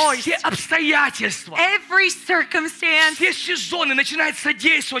sent be voiced. Все обстоятельства, Every circumstance, все сезоны начинают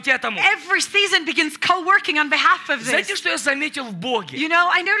содействовать этому. every season begins co-working on behalf of Знаете, this. что я заметил в Боге? You know,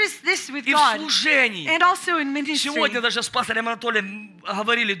 I noticed this with И в God служении. and also in ministry. Сегодня даже с пастором Анатолием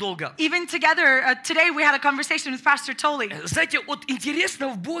говорили долго. Even together, today we had a conversation with Pastor Tolley. Знаете, вот интересно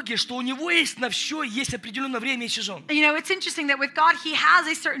в Боге, что у Него есть на все, есть определенное время и сезон. You know, it's interesting that with God, He has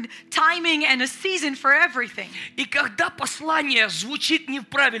a certain timing and a season for everything. И когда послание звучит не в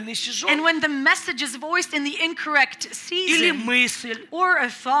правильный And сезон, when the message is voiced in the incorrect или season, мысль, or a или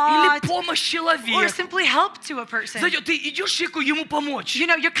thought, помощь or человеку, simply help to a person. знаете, ты идешь к человеку ему помочь, You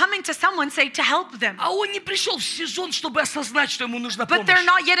know, you're coming to someone, say, to help them. а он не пришел в сезон, чтобы осознать, что ему нужна But they're помощь.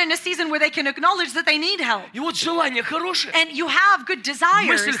 not yet in a season where they can acknowledge that they need help. И вот желание хорошее, And you have good desires.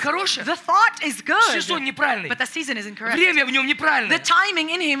 мысль хорошая, The thought is сезон good, неправильный, but the season is incorrect. время в нем The неправильное. timing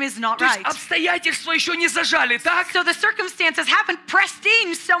in him is not То есть right. обстоятельства еще не зажали так, So the circumstances haven't pressed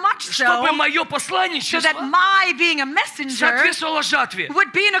in so much чтобы so, мое so that посланничество my being a messenger соответствовало жатве.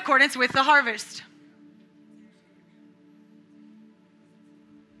 would be in accordance with the harvest.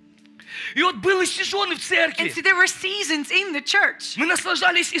 И вот были сезоны в And церкви. so there were seasons in the church. Мы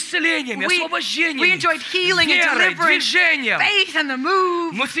наслаждались исцелениями, We освобождениями, enjoyed healing and верой, deliverance, движением. faith and the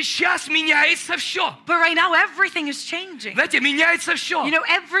move. Но сейчас меняется все. But right now, everything is changing. Знаете, меняется все. You know,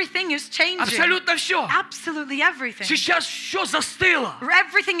 everything is changing. Абсолютно все. Absolutely everything. Сейчас все застыло.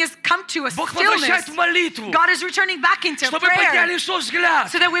 Everything has come to a Бог возвращает stillness. в молитву, God is returning back into чтобы подняли prayer свой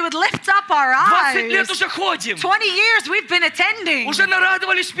взгляд. so that we would lift up our 20 лет eyes. уже ходим. 20 years we've been attending. Уже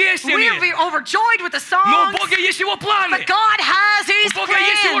нарадовались We've песнями. been overjoyed with the Но у songs. Бога есть Его планы. But God has His У Бога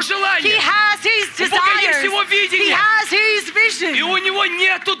есть Его plans. желания. He has His У Бога есть desires. Его He видение. has His vision. И у Него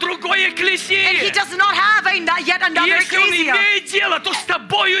нету другой And He экклесии. does not have yet another Если Он ecclesia. имеет дело, то с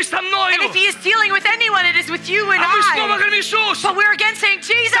тобою и со And мною. if He is dealing with anyone, it is with you and А мы снова I. говорим: Иисус, But we're again saying,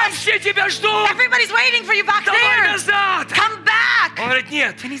 там Jesus, все тебя ждут. everybody's waiting for you back Давай there. назад. Come back. Он говорит: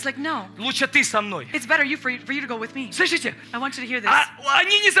 нет, And He's like, no, лучше ты со мной. it's better for you to go with me. Слышите? I want you to hear this.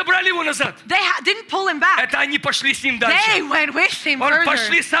 Они не забрали его назад. They didn't pull him back. Это они пошли с ним They дальше. went with him Он further.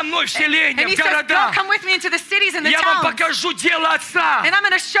 пошли со мной в селение, And в he says, no, города. come with me into the cities and the Я вам towns. покажу дело Отца. And I'm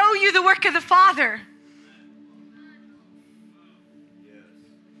going to show you the work of the Father.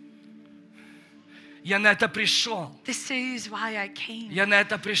 Я на это пришел. This is why I came. Я на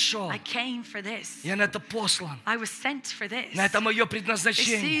это пришел. I came for this. Я на это послан. I was sent for this. На это мое This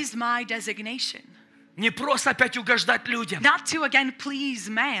предназначение. is my designation. Не просто опять угождать людям. Not to again please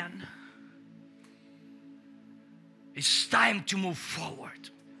man. It's time to move forward.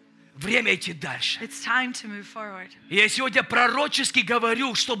 Время идти дальше. It's time to move forward. И я сегодня пророчески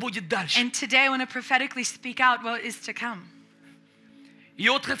говорю, что будет дальше. And today I want to prophetically speak out what is to come. И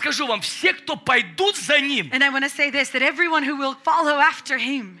вот скажу вам, все, кто пойдут за Ним, And I want to say this, that everyone who will follow after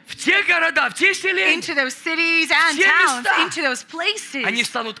him в те города, в те селения, into those cities and Все towns, места. into those places, они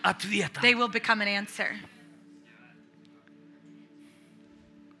станут ответом. they will become an answer.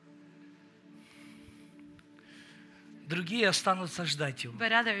 Другие останутся ждать Его.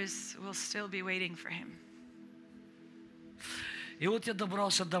 But others will still be waiting for him. И вот я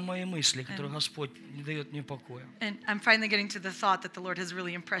добрался до моей мысли, которую Господь не дает мне покоя. And I'm finally getting to the thought that the Lord has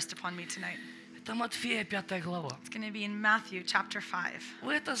really impressed upon me tonight. Это Матфея 5 глава. It's going to be in Matthew chapter 5.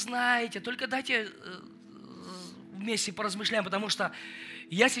 Вы это знаете, только дайте вместе поразмышляем, потому что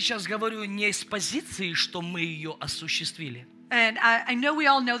я сейчас говорю не с позиции, что мы ее осуществили. And I know we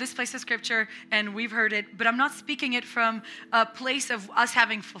all know this place of scripture and we've heard it, but I'm not speaking it from a place of us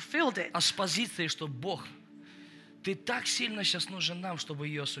having fulfilled it, А с позиции, что Бог, Ты так сильно сейчас нужен нам, чтобы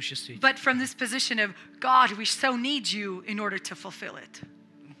ее осуществить. but from this position of God, we so need you in order to fulfill it.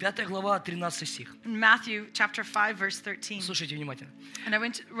 5 глава, 13 стих. In Matthew chapter 5, verse 13. Слушайте внимательно. And I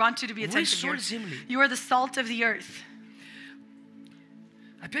want you to be Вы attentive here. соль земли. You are the salt of the earth.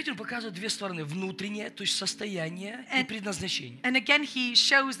 Опять он показывает две стороны. Внутреннее, то есть состояние и предназначение. And again, he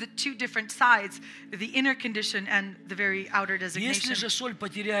shows the two different sides, the inner condition and the very outer Если designation. же соль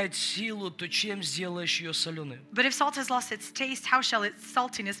потеряет силу, то чем сделаешь ее соленой? But if salt has lost its taste, how shall its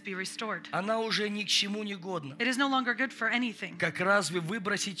saltiness be restored? Она уже ни к чему не годна. It is no longer good for anything, Как разве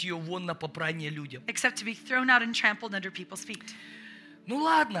выбросить ее вон на попрание людям? except to be thrown out and trampled under people's feet. Ну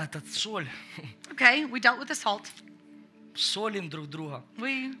ладно, это соль. Okay, we dealt with the salt. Солим друг друга.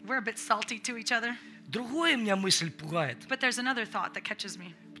 We're a bit salty to each other. Другое меня мысль пугает. But there's another thought that catches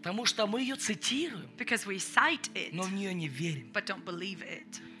me. Потому что мы ее цитируем, Because we cite it, но в нее не верим. but don't believe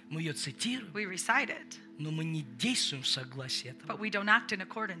it. Мы ее цитируем, We recite it, но мы не действуем в согласии этого. but we don't act in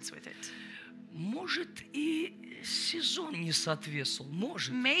accordance with it. Может, и сезон не соответствовал.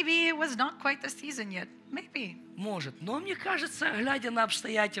 Может, Maybe it was not quite the season yet. Maybe. может. Но мне кажется, глядя на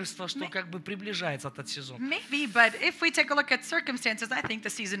обстоятельства, что как бы приближается этот сезон. Maybe, but if we take a look at circumstances, I think the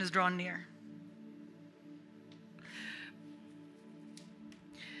season is drawn near.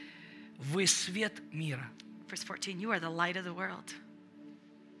 Вы свет мира. Verse 14, you are the light of the world.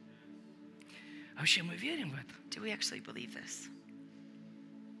 А вообще мы верим в это? Do we actually believe this?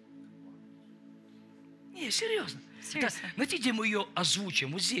 Не, серьезно. Seriously. Знаете, где мы ее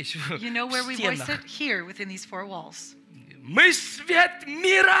озвучим? Вот здесь, You know where в we voice стенах. it? Here, within these four walls. Мы свет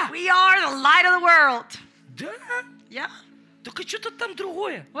мира. We are the light of the world. Да? Yeah? Только что-то там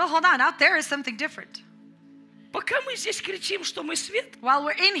другое. Well, hold on. Out there is something different. Пока мы здесь кричим, что мы свет, While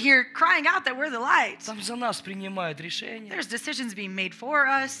we're in here crying out that we're the light, там за нас принимают решения, there's decisions being made for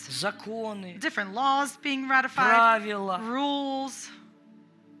us, законы, different laws being ratified, правила. rules.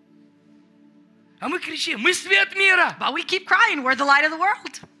 А мы кричим, мы свет мира. But we keep crying, we're the light of the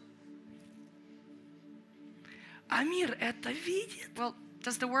world. А мир это видит. Well,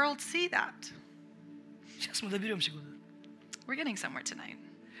 does the world see that? Сейчас мы доберемся куда. We're getting somewhere tonight.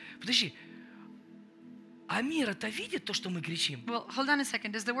 Подожди. А мир это видит то, что мы кричим? Well, hold on a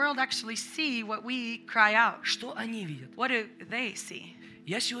second. Does the world actually see what we cry out? Что они видят? What do they see?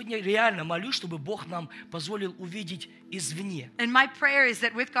 Я сегодня реально молюсь, чтобы Бог нам позволил увидеть извне. And my prayer is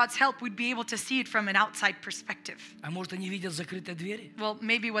that with God's help, we'd be able to see it from an outside perspective. А может, они видят закрытые двери? Well,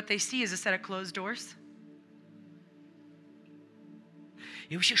 maybe what they see is a set of closed doors.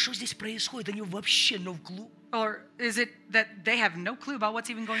 И вообще, что здесь происходит? Они вообще no clue. Or is it that they have no clue about what's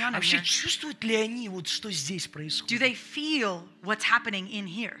even going on in Вообще, here? чувствуют ли они, вот что здесь Do происходит? they feel what's happening in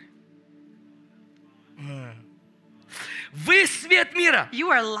here? Вы свет мира.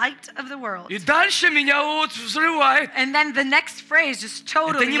 You are light of the world. И дальше меня вот взрывает. And then the next phrase just Это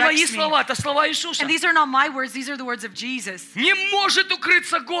totally не мои wrecks me. слова, это слова Иисуса. And these are not my words, these are the words of Jesus. Не может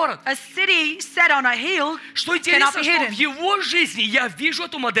укрыться город. A city set on a hill Что cannot интересно, be что в hidden. его жизни я вижу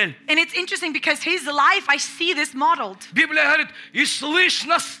эту модель. And it's interesting because his life, I see this modeled. Библия говорит, и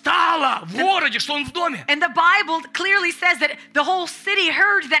слышно стало в городе, что он в доме. And the Bible clearly says that the whole city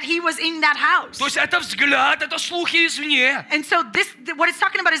heard that he was in that house. То есть это взгляд, это слухи извне. And so this, what it's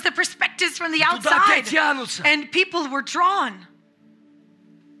talking about is the perspectives from the Туда опять outside. тянутся. And people were drawn.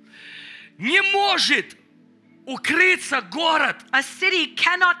 Не может укрыться город, A city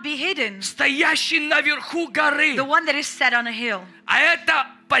cannot be hidden, стоящий наверху горы. the one that is set on a hill. А это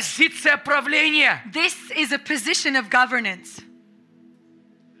позиция правления. This is a position of governance.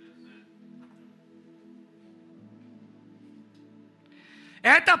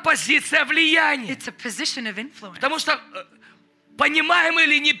 Это позиция влияния. It's a position of influence. Потому что понимаем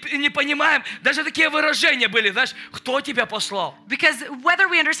или не понимаем, даже такие выражения были, знаешь, кто тебя послал? Because whether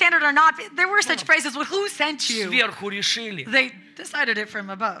we understand it or not, there were such phrases, well, who sent you? Сверху решили. They decided it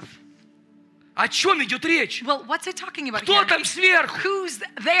from above. О чем идет речь? Well, what's it talking about Кто here? там сверху? Who's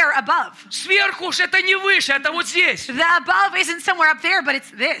there above? Сверху уж это не выше, это вот здесь. The above isn't somewhere up there, but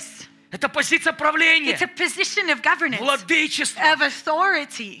it's this. Это позиция правления, It's a position of governance, владычества, of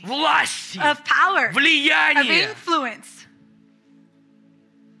authority, власти, of power, of влияния. influence.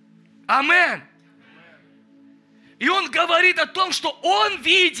 Амен. И он говорит о том, что он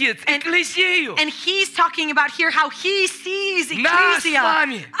видит экклесию. And he's talking about here how he sees Нас с ecclesia.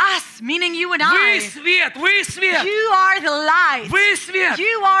 вами. Us, meaning you and Вы I. свет, вы свет, You are the light. вы свет.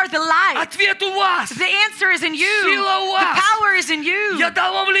 You are the light. Ответ у вас. The answer is in you. Сила у The вас. power is in you. Я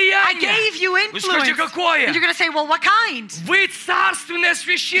дал вам I влияние. gave you Вы скажете, influence. какое? And you're going to say, well, what kind? Вы царственное You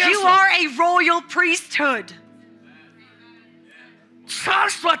священство. are a royal priesthood.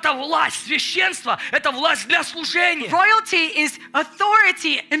 Царство – это власть, священство – это власть для служения. Royalty is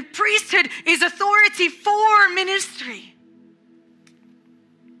authority, and priesthood is authority for ministry.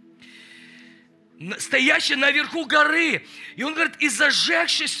 Стоящий наверху горы. И он говорит, и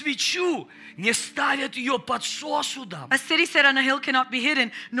зажегши свечу, не ставят ее под сосудом, A city set on a hill cannot be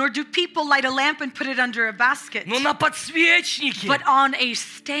hidden, nor do people light a lamp and put it under a basket, но на подсвечнике. but on a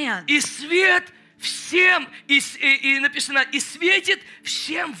stand. И свет всем, и написано, и светит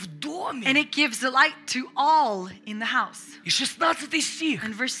всем в And доме. it gives the light to all in the house. И 16 стих,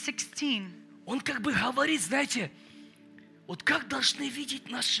 And verse 16, он как бы говорит, знаете, вот как должны видеть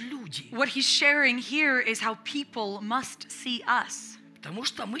нас люди. what he's sharing here is how people must see us. Потому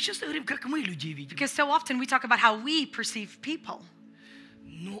что мы часто говорим, как мы людей видим. Because so often we talk about how we perceive people.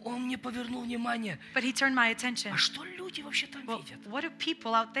 Но он мне повернул внимание, But he turned my attention. а что люди вообще там Well, видят? what do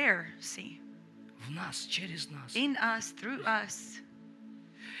people out there see? В нас, через нас. In us, through us.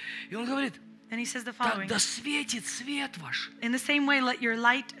 И он говорит, And he says the да, following. да светит свет ваш. In the same way, let your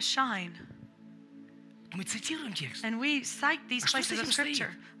light shine. Мы цитируем текст. And we cite these А что с places of этим стоит?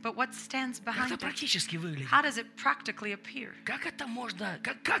 scripture. But what stands Как behind это it? практически выглядит? How does it practically appear? Как это можно,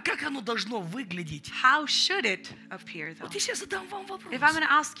 как оно должно выглядеть? How should it appear, though? Вот если я задам вам вопрос, If I'm going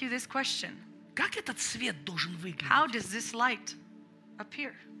to ask you this question, как этот свет должен выглядеть? how does this light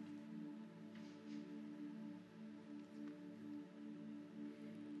appear?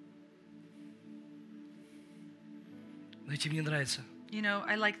 Знаете, мне нравится. You know,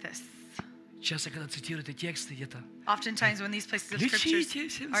 I like this. Часто, когда цитируют эти тексты где-то, Oftentimes, when these places of scriptures включите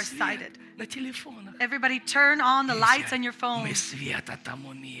всем are свет cited, на телефонах. everybody turn on the lights on your Мы phone. свет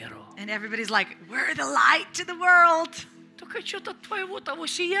этому миру. And everybody's like, we're the light to the world. Только что-то твоего того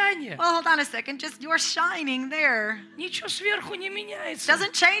сияния. Well, hold on a second. Just you're shining there. Ничего сверху не меняется.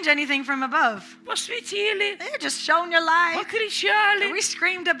 Doesn't change anything from above. Посветили, You're just showing your light. покричали, We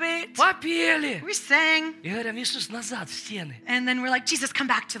screamed a bit. попели. We sang. И говорим, Иисус, назад в стены. And then we're like, Jesus, come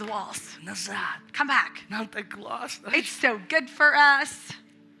back to the walls. Назад. Come back. Нам так классно. It's so good for us.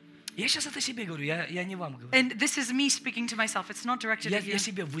 Я сейчас это себе говорю, я не вам говорю. And this is me speaking to myself. It's not directed at you. Я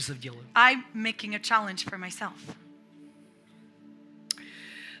себе вызов делаю. I'm making a challenge for myself.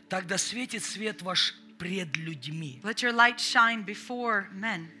 Тогда светит свет ваш пред людьми, Let your light shine before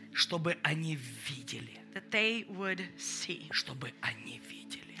men, чтобы они видели, that they would see, чтобы они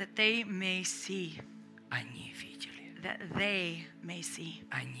видели, that they may see, они видели, that they may see,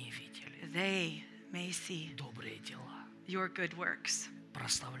 они видели they may see добрые дела, your good works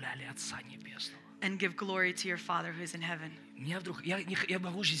прославляли Отца Небесного. and give glory to your Father who is in heaven. Я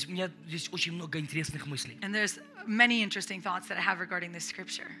могу здесь, у меня здесь очень много интересных мыслей. And there's many interesting thoughts that I have regarding this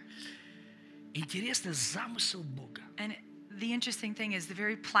scripture. Интересный замысел Бога, And the interesting thing is the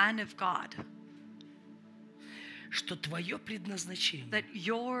very plan of God, что твое предназначение that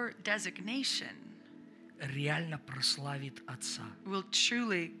your designation реально прославит Отца will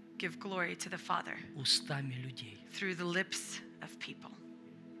truly give glory to the Father устами людей. through the lips of people.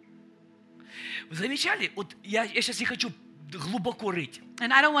 Вы замечали? Вот я сейчас не хочу глубоко рыть.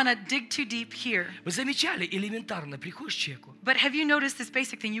 And I don't want to dig too deep here, Вы замечали? Элементарно приходишь к человеку, but have you noticed this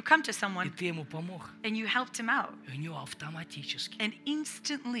basic thing? You come to и someone ты ему помог, and you helped him out, и у него автоматически and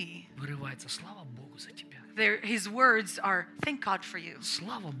instantly вырывается: слава Богу за тебя. his words are, thank God for you.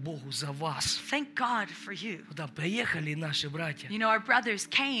 Слава Богу за вас. Thank God for you. Да, приехали наши братья, You know, our brothers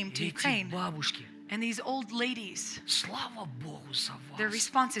came to эти Ukraine, бабушки. and these old ladies, Слава Богу за their вас.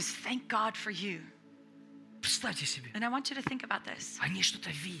 response is, thank God for you. Представьте себе, And I want you to think about this. они что-то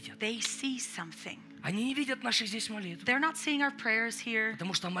видят. They see something. Они не видят наших здесь молитв, They're not seeing our prayers here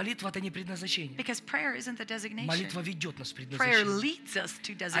потому что молитва — это не предназначение. because prayer isn't the designation. Молитва ведет нас в Prayer предназначение. leads us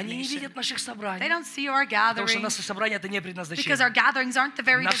to Они не designation. видят наших They собраний, don't see our потому что gatherings наше собрание — это не because our предназначение. gatherings aren't the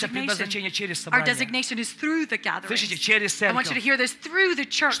very Наше designation. предназначение через Our собрание. designation is through the Слышите, gatherings. через I want you to церковь, hear this, through the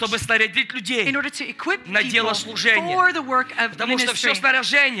church, чтобы снарядить людей, in order to equip на дело people служения. for the work of потому что все ministry.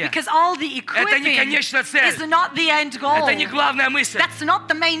 снаряжение Because all the это не equipping конечная цель, is not the end goal. это не главная мысль. That's not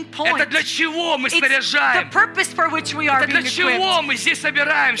the main point. Это для чего мы It's the снаряжаем? purpose for which we are Это для being чего equipped. мы здесь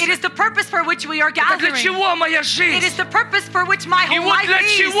собираемся? It is the purpose for which we are Это для gathering. чего моя It жизнь? is the purpose for which my И whole вот life для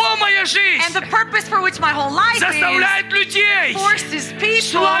is. чего моя And жизнь the purpose for which my whole life is заставляет людей forces people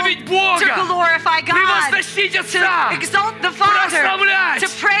славить Бога, to glorify God, превозносить to Отца, exalt the Father, прославлять. to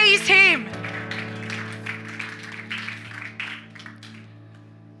praise Him.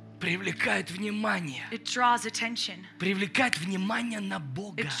 Привлекает внимание. It draws attention. Привлекает внимание на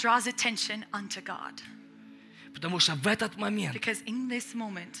Бога. It draws attention unto God. Потому что в этот момент Because in this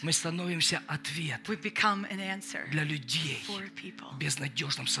moment, мы становимся ответ we become an answer для людей for people в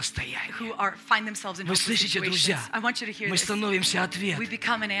безнадежном состоянии. who find themselves in Вы hopeless слышите, друзья? situations. I want you to hear Мы this. становимся ответ. We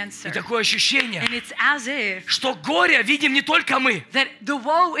become an И answer. такое ощущение, And it's as if что горе видим не только мы, that the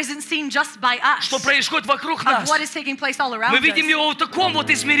woe isn't seen just by us, что происходит вокруг of нас. what is taking place all around Мы us. видим его в таком вот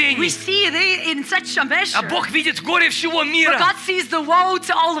We измерении. see it in such a measure. А Бог видит горе всего But мира. God sees the woe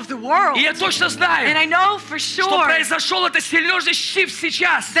to all of the world. И я точно And знаю, I know for что sure произошел это серьезный shift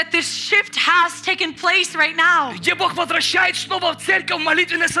сейчас, that this shift has taken place right now. где Бог возвращает снова в церковь в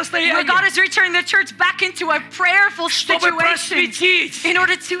молитвенное Where God состояние, is returning the church back into a prayerful чтобы situation просветить, in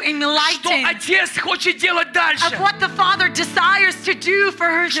order to что enlighten Отец хочет делать дальше, of what the Father desires to do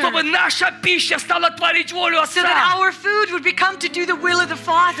further, чтобы наша пища стала творить волю so that Отца. our food would become to do the will of the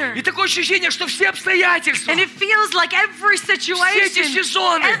Father. И такое ощущение, что все обстоятельства, And it feels like every все эти situation,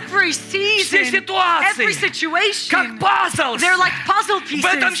 сезоны, every все season, ситуации, every situation, как пазл, they're like puzzle в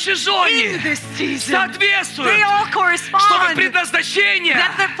этом pieces сезоне in this season. соответствуют, They all чтобы correspond. предназначение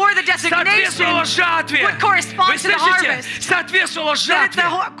For the designation соответствовало жатве. would correspond Вы to the слышите? harvest. Соответствовало That жатве.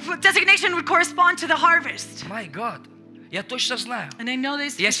 the designation would correspond to the harvest. My God. Я точно знаю. And I know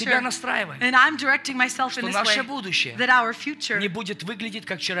this Я for себя sure. настраиваю, And I'm directing myself in что this наше way, будущее that our future не будет выглядеть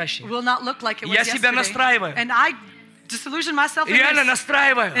как вчерашнее. will not look like it was Я себя yesterday. настраиваю. And I disillusion myself in Реально this.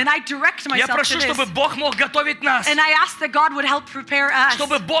 настраиваю. And I direct Я myself to прошу, чтобы this. Бог мог готовить нас, And I ask that God would help prepare us.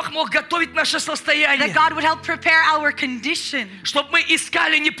 чтобы Бог мог готовить наше That состояние, God would help prepare our condition. чтобы мы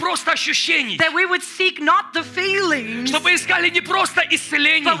искали не просто ощущений, That we would seek not the feelings, чтобы искали не просто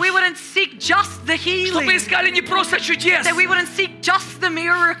исцелений, but we wouldn't seek just the чтобы healing. искали не просто чудес, That we wouldn't seek just the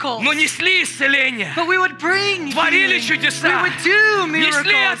miracle. но несли исцеление, But we would bring творили healing. чудеса, We would do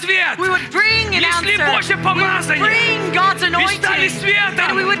несли miracles. ответ, We would bring an несли answer. Божье We would помазание, bring God's anointing. стали светом,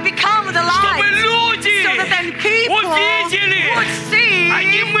 And we would become the чтобы light. люди So that then people увидели, would see, а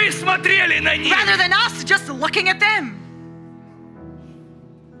не мы смотрели на них. rather than us just looking at them.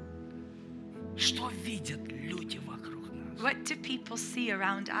 Что видят люди вокруг нас? What do people see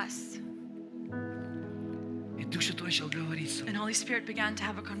around us? И Дух Святой начал говорить со мной. And Holy Spirit began to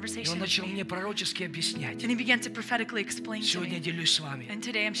have a И conversation Он with начал me. мне пророчески объяснять. And He began to prophetically explain to Сегодня я me. делюсь с вами. And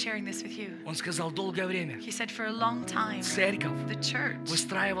today I'm sharing this with you. Он сказал, долгое время He said for a long time, церковь the church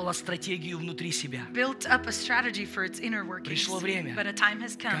выстраивала стратегию внутри себя. built up a strategy for its inner workings. Пришло время, But a time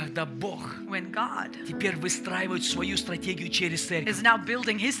has come когда Бог when God теперь выстраивает свою стратегию через церковь. is now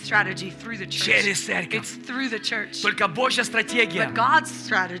building His strategy through the church. Через церковь. It's through the church. Только Божья стратегия, But God's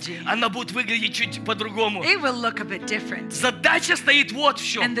strategy, она будет выглядеть чуть по-другому. it will look a bit different. Задача стоит вот в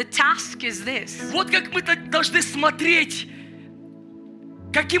чем. And the task is this. Вот как мы должны смотреть,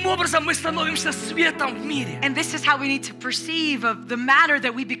 каким образом мы становимся светом в мире. And this is how we need to perceive of the matter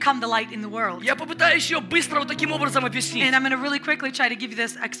that we become the light in the world. Я попытаюсь ее быстро вот таким образом объяснить. And I'm going to really quickly try to give you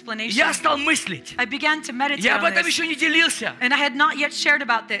this explanation. Я стал мыслить. I began to meditate Я об on этом this. еще не делился. And I had not yet shared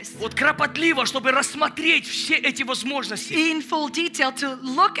about this Вот кропотливо, чтобы рассмотреть все эти возможности. in full detail to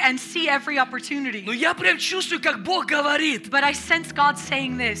look and see every opportunity. Но я прям чувствую, как Бог говорит. But I sense God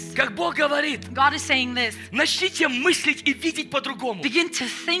saying this. Как Бог говорит. God is saying this. Начните мыслить и видеть по-другому. Begin to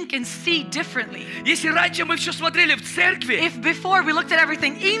think and see differently. Если раньше мы все смотрели в церкви, If before we looked at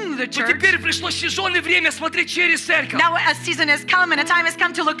everything in the то church, теперь пришло сезон и время смотреть через церковь. now a season has come and a time has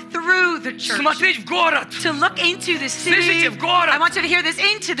come to look through the church. Смотреть в город. To look into the city. Слышите, в город. I want you to hear this,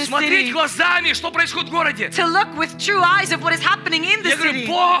 into the Смотреть city. глазами, что происходит в городе. To look with true eyes of what is happening in the Я говорю, city.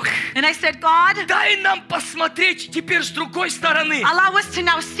 Бог, And I said, God, дай нам посмотреть теперь с другой стороны. allow us to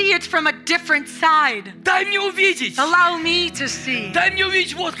now see it from a different side. Дай мне увидеть. Allow me to see. Дай мне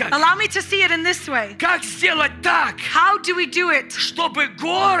увидеть вот как. Allow me to see it in this way. Как сделать так, How do we do it чтобы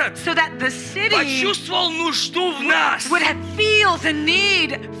город so that the city почувствовал нужду в нас? would feel the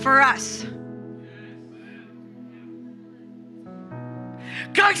need for us?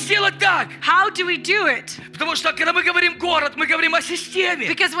 Как сделать так? How do we do it? Потому что когда мы говорим город, мы говорим о системе.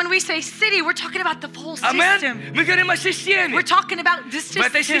 Because when we say city, we're talking about the whole Амен. system. Мы говорим о системе. We're talking about the В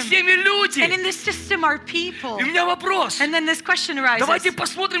этой system. системе люди. And in this system are people. И у меня вопрос. And then this question arises. Давайте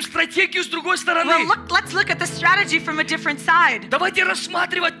посмотрим стратегию с другой стороны. Well, let's look at the strategy from a different side. Давайте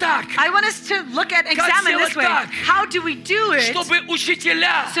рассматривать так, I want us to look at, examine this way. сделать так, How do we do it чтобы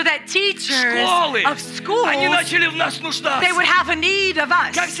учителя, so that teachers школы, of schools, они начали в нас нуждаться. they would have a need of us?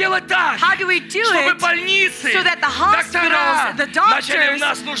 Как сделать так, How do we do чтобы it больницы, so that the доктора hospitals, the начали в doctors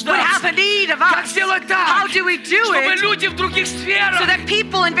нас would have a нуждаться? need of Как us? сделать How так, do we do чтобы it люди в других so сферах, that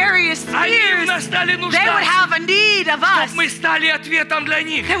people in various они в spheres, нас стали they would нуждаться, have a need of us, чтобы мы стали ответом для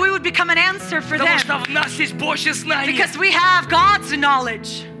них? that we would become an answer for Потому them что в нас есть Божье знание. because we have God's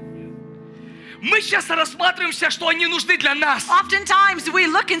knowledge. Мы часто рассматриваемся, что они нужны для нас. Oftentimes we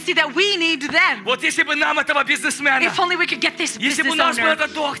look and see that we need them. Вот если бы нам этого бизнесмена, If only we could get this если бы у business нас был owner.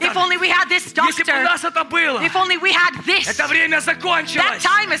 этот доктор, If only we had this если бы у doctor. нас это было, If only we had this. это время That закончилось.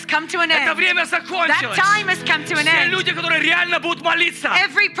 time has come to an Это end. время That закончилось. time has come to an Все end. люди, которые реально будут молиться.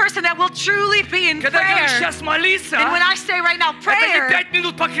 Every person that will truly be in Когда я говорю prayer. сейчас молиться, And when I say right now это не prayer, 5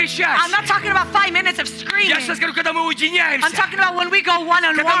 минут покричать. I'm not talking about 5 minutes of screaming. Я сейчас говорю, когда мы I'm уединяемся, talking about when we go когда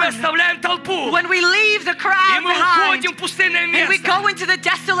мы one-on-one. оставляем толпу, When we leave the и crowd мы behind. уходим в пустынное And we место, go into the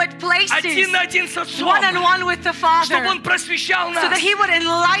desolate places. один на один с Отцом, One-on-one with the Father. чтобы Он просвещал So нас, that He would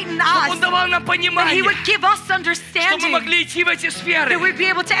enlighten чтобы us. Он давал нам That He понимание, would give us чтобы мы understanding. могли идти в эти сферы That we'd be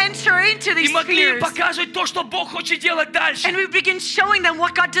able to enter into и these могли им spheres. показывать то, что Бог хочет делать дальше. And we begin showing them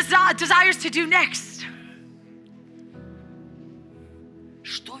what God desires to do next.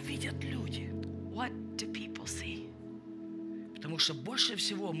 Что видят люди? What do people see? Потому что больше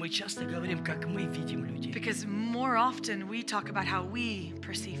всего мы часто говорим, как мы видим людей. Because more often we talk about how we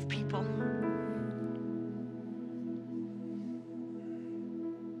perceive people.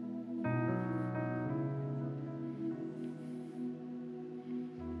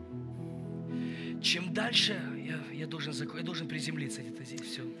 Чем дальше, я должен приземлиться где-то здесь,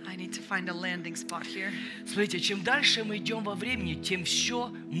 все. I need to find a landing spot here. Смотрите, чем дальше мы идем во времени, тем все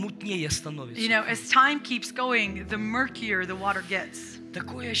мутнее становится. You know, as time keeps going, the murkier the water gets.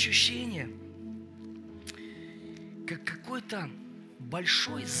 Такое ощущение, как какой-то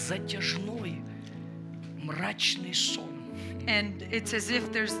большой затяжной мрачный сон. And it's as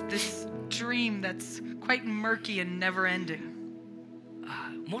if there's this dream that's quite murky and never ending.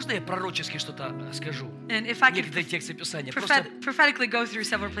 Можно я пророчески что-то скажу? And if I could Некоторые тексты Писания. Просто, prophetically go through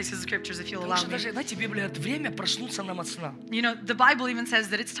several places of scriptures, if you'll потому allow что me. даже, знаете, Библия говорит, время проснуться нам от сна. You know, the Bible even says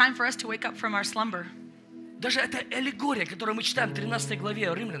that it's time for us to wake up from our slumber. Даже это аллегория, которую мы читаем в 13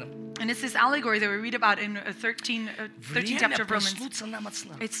 главе Римлянам. And it's this allegory that we read about in 13th Время chapter of Romans. проснуться нам от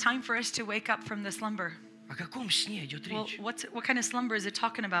сна. It's time for us to wake up from the slumber. О каком сне идет Well, речь? what kind of slumber is it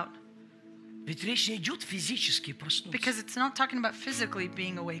talking about? Ведь речь не идет физически проснуться. Because it's not talking about physically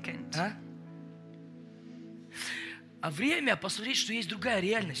being awakened. А? А время посмотреть, что есть другая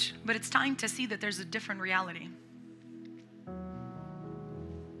реальность. But it's time to see that there's a different reality.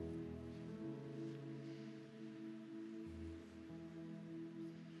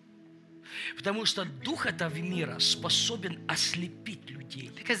 Потому что дух этого мира способен ослепить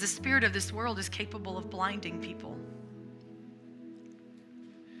людей. Because the spirit of this world is capable of blinding people.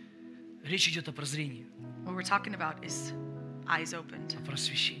 Речь идет о прозрении, What we're talking about is eyes opened, о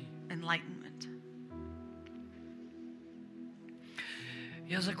просвещении. enlightenment.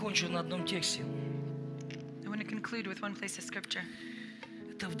 Я закончу на одном тексте. I want to conclude with one place of scripture.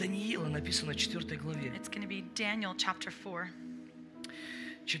 Это в Даниила написано в 4 главе, It's going to be Daniel chapter 4,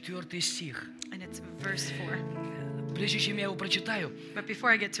 4 стих. and it's verse 4. Прежде чем я его прочитаю, But before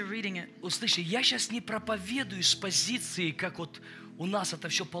I get to reading it, услышьте, я сейчас не проповедую с позиции, как вот у нас это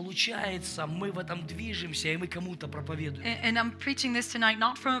все получается, мы в этом движемся, и мы кому-то проповедуем. and I'm preaching this tonight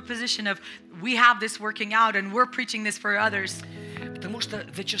not from a position of we have this working out and we're preaching this for others. Потому что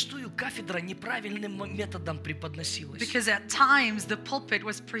зачастую кафедра неправильным методом преподносилась. Because at times the pulpit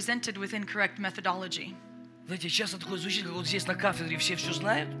was presented with incorrect methodology. Знаете, часто такое звучит, как вот здесь на кафедре все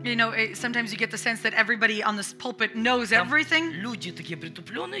знают. You know, sometimes you get the sense that everybody on this pulpit knows Там everything, люди такие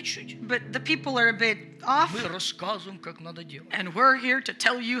притупленные чуть. but the people are a bit off, Мы рассказываем, как надо делать. and we're here to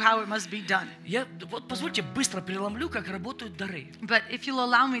tell you how it must be done. Я вот позвольте быстро преломлю, как работают дары. But if you'll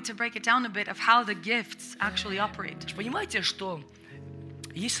allow me to break it down a bit of how the gifts actually operate. Понимаете, что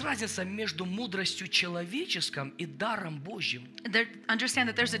есть разница между мудростью человеческим и даром Божьим. Understand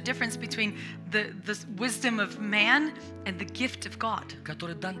that there's a difference between the wisdom of man and the gift of God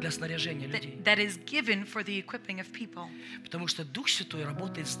Который дан для снаряжения людей. that is given for the equipping of people. Потому что Дух Святой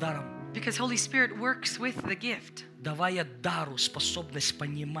работает с даром, Because Holy Spirit works with the gift. давая дару способность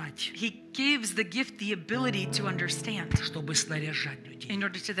понимать, He gives the gift the ability to understand чтобы снаряжать людей. in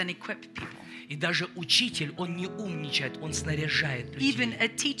order to then equip people. И даже учитель, он не умничает, он снаряжает Even людей. a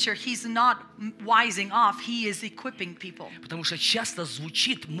teacher, he's not wising off, he is equipping people. Потому что часто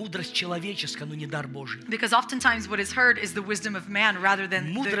звучит мудрость человеческая, но не дар Божий. Because oftentimes what is heard is the wisdom of man rather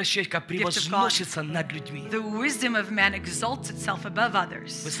than Мудрость the человека gift of God. превозносится над людьми. The wisdom of man exalts itself above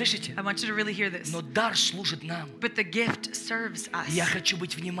others. Вы слышите? I want you to really hear this. Но дар служит нам. But the gift serves us. Я хочу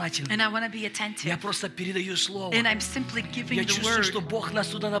быть внимательным. And I want to be Я attentive. просто передаю слово. And I'm simply giving Я the чувствую, что word. Бог нас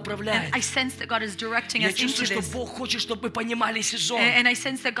туда And направляет. I sense that God is directing Я us into чувствую, что this. Бог хочет, чтобы мы понимали сезон. And I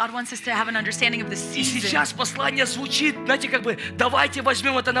sense that God wants us to have an understanding of the И season. сейчас послание звучит, знаете, как бы, давайте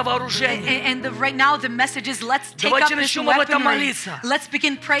возьмем это на вооружение. And right now the message is let's take Давайте up this начнем об этом weaponry. молиться. Let's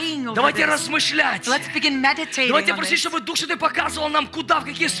begin praying over Давайте this. размышлять. Let's begin meditating Давайте on просить, this. чтобы Дух Святой показывал нам, куда, в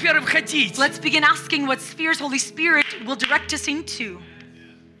какие сферы входить. Let's begin asking what spheres Holy Spirit will direct us into.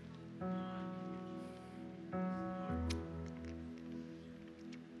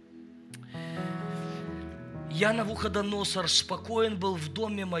 Я, Навуходоносор, спокоен был в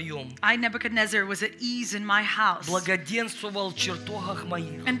доме моем, I, Nebuchadnezzar, was at ease in my house благоденствовал в чертогах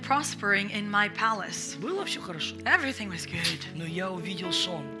моих. and prospering in my palace. Было все хорошо. Everything was good. Но я увидел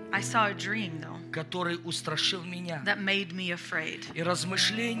сон, I saw a dream, though, который устрашил меня. that made me afraid. И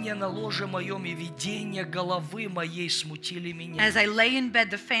размышления на ложе моем и видения головы моей смутили меня. As I lay in bed,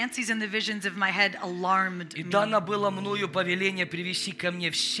 the fancies and the visions of my head alarmed И me. дано было мною повеление привести ко мне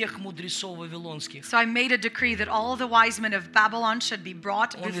всех мудрецов вавилонских. So I made a decree that all the wise men of Babylon should be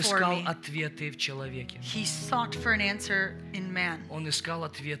brought Он before искал me. ответы в человеке. He sought for an answer in man. Он искал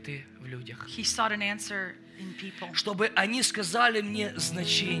ответы в людях. He sought an answer in people. Чтобы они сказали мне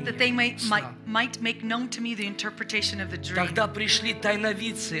значение That they сна. might make known to me the interpretation of the dream. Тогда пришли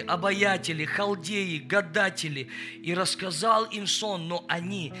тайновидцы, обаятели, халдеи, гадатели, и рассказал им сон, но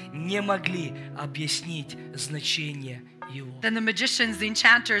они не могли объяснить значение его. Then the magicians, the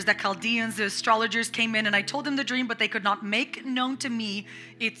enchanters, the Chaldeans, the astrologers came in, and I told them the dream, but they could not make known to me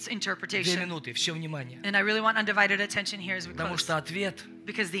its 2 interpretation. минуты, все внимание. And I really want undivided attention here as we Потому close. что ответ,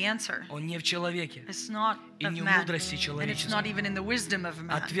 Because the answer он не в человеке. is not И of не в man, мудрости and it's человеческой. not even in the wisdom of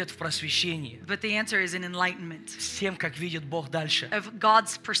man, Ответ в просвещении. but the answer is in enlightenment, С тем, как видит Бог дальше. of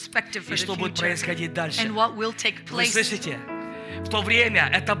God's perspective for И the что будет future, происходить дальше. and what will take Вы place. слышите? В то время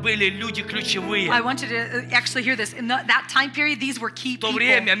это были люди ключевые. I want you to actually hear this. In that time period, these were key В то people.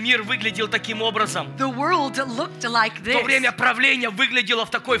 время мир выглядел таким образом. The world looked like В то время this. правление выглядело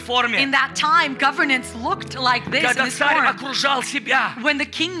в такой In форме. that time, governance looked like this in Когда this царь form. окружал себя When the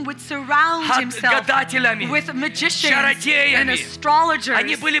king would surround himself гадателями, with magicians чародеями. and astrologers,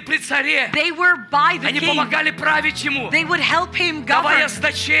 они были при царе. they were by the Они king. помогали править ему, They would help him давая govern.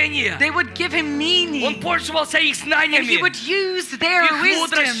 значение. They would give him Он meaning. пользовался их And he знаниями. would use use their их wisdom,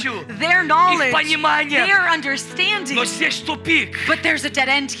 мудростью, their knowledge, пониманием. their understanding. Но здесь тупик. But there's a dead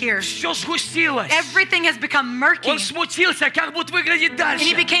end here. Все сгустилось. Everything has become murky. Он смутился, как будет выглядеть And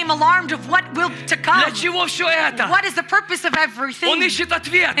he дальше. became alarmed of what will to come. Для чего все это? What is the purpose of Он everything? ищет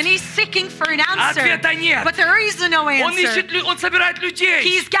ответ. And he's seeking for an answer. Ответа нет. But there is no Он answer. он собирает людей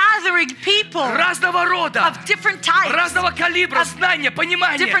He's gathering people разного рода, of different types, разного калибра, знания,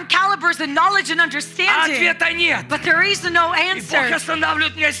 понимания. different calibers and knowledge and А understanding. ответа нет. But there is no И Бог answer.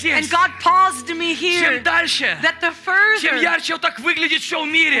 останавливает меня здесь. And God paused me here. Чем дальше, That the чем further ярче вот так выглядит все в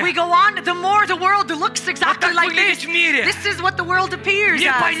мире. we go on, the more the world looks Вот exactly так like выглядит this. в мире. This is what the world appears as.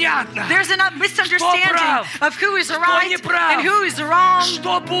 Непонятно. There's a misunderstanding прав, of who is кто right не прав, and who is wrong,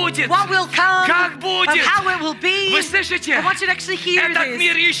 Что будет? what will come, Как of будет? how it will be. Вы слышите? I want you to actually hear Этот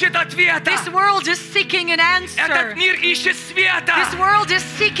мир this. ищет ответа. This world is seeking an answer. Этот мир ищет света. This world is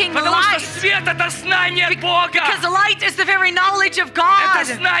seeking Потому что light. свет — это знание от Бога. Because the light is the very knowledge of Это God.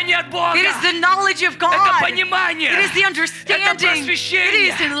 знание от Бога. It is the knowledge of Это God. понимание. It is the Это understanding. It просвещение.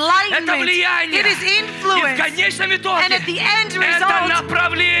 is Это enlightenment. влияние. It is И в influence. конечном итоге And at the end это result, it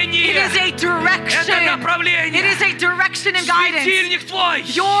направление. is a Это direction. направление. It is a direction and guidance. Светильник твой.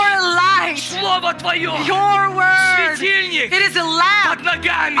 Your light, Слово твое. your word. Светильник It is a под lamp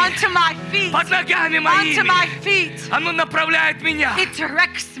ногами. unto my feet. Под ногами Unto my моими. feet. Оно направляет меня. It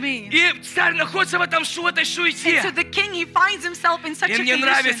directs me. И царь находится в этой суете. And so the king, he finds himself in such И a мне condition.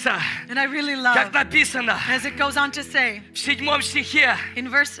 нравится, And I really как love, написано as it goes on to say, в 7 стихе, in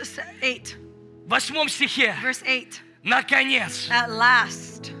verse 8, в 8 стихе, verse 8, наконец, at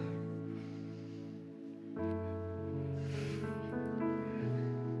last,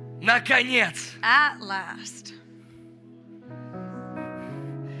 наконец, at last,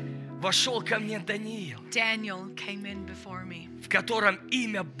 вошел ко мне Даниил, Daniel came in before me. в котором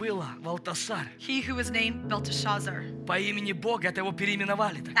имя было Валтасар. He who was named Belteshazzar, По имени Бога, это его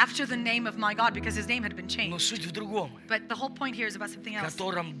переименовали так. after the name of my God, because his name had been Но changed. суть в другом, But the whole point here is about something в else.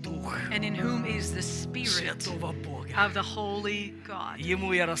 котором Дух And in whom is the Spirit Святого Бога. of the Holy God.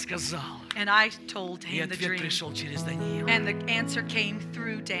 Ему я рассказал, And I told и him the ответ dream. пришел через Даниила. And the answer came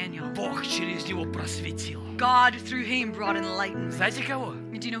through Daniel. Бог через него просветил. God through him brought enlightenment. Знаете кого?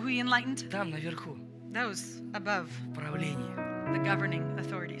 Do you know who he enlightened? Там наверху Those above, правление. the governing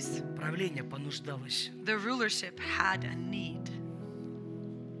authorities. Правление понуждалось. The rulership had a need.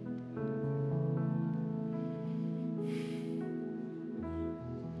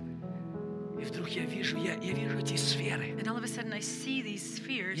 И вдруг я вижу эти сферы. And all of a sudden I see these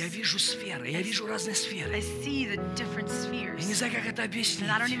spheres. Я вижу сферы, я вижу разные I сферы. see the different Я не spheres. знаю, как это объяснить.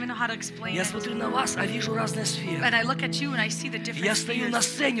 And I don't even know how to explain Я it. смотрю на вас, а вижу разные сферы. And I look at you and I see the Я different стою на spheres.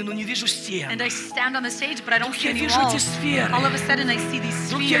 сцене, но не вижу стен. And I stand on the stage, but I don't Вдруг see я any вижу эти walls. сферы. All of a sudden I see these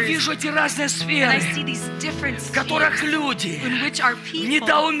Вдруг я spheres. вижу эти разные And I сферы, see these different в которых spheres люди in which are в people. And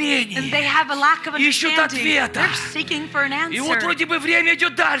недоумении. they have a lack of Ищут understanding. ответа. They're seeking for an И вот answer. вроде бы время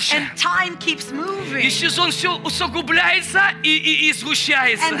идет дальше. And time keeps moving. И сезон все усугубляется и And the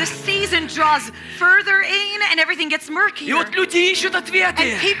сгущается. season draws further in and everything gets И murkier. вот люди ищут ответы.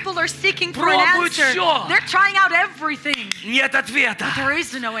 And people are seeking for an Пробуют answer. всё. They're trying out everything. Нет ответа. There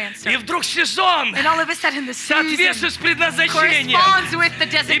is no answer. И вдруг сезон And all of a sudden the season соответствует с предназначением. corresponds with the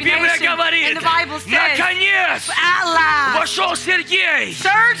И Библия designation. говорит, And the Bible says, наконец at last, вошел Сергей.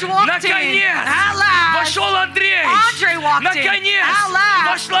 Serge walked in. Наконец At last, вошел Андрей. Andre walked in. Наконец At last,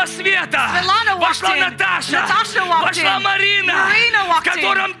 вошла Света. Svetlana walked Вошла in. Наташа. Natasha walked Вошла in. Марина. Marina В walked in.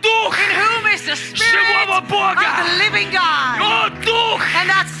 котором Дух. In whom is the Spirit Живого of Бога. the living God. О, Дух, And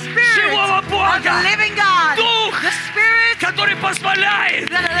that Spirit Живого of Бога. the living God. Дух, The Spirit который позволяет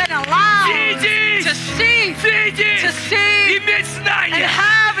that allows видеть, to see, видеть, to see, иметь and знания.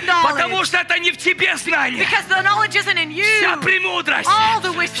 have Потому knowledge. что это не в тебе знание. Because the knowledge isn't in Вся you. премудрость, All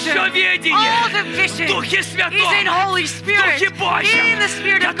the wisdom, все видение all the в vision Духе is in Святом, Holy в Spirit, Духе Божьем, in the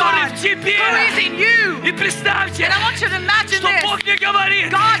Spirit of который God, в тебе. who is in you. И представьте, And I want you to imagine что this. Бог мне говорит,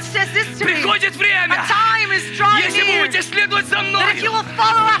 God says this to me. приходит A время, time is drawing если вы near будете следовать за that if you мной, will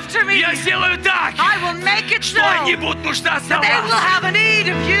follow after me, я сделаю так, I will make it so что они будут нуждаться that в they will вас. have a need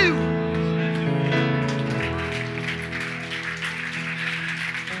of you.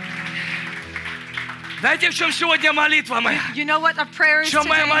 Знаете, в чем сегодня молитва моя? You know what a prayer В is чем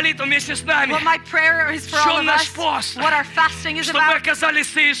моя today? молитва вместе с нами? What my prayer is for В all чем of наш us, пост? what our fasting is Чтобы мы about, оказались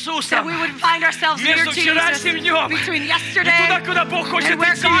с that Иисусом we would find ourselves near между вчерашним Jesus днем between и yesterday туда, куда Бог хочет and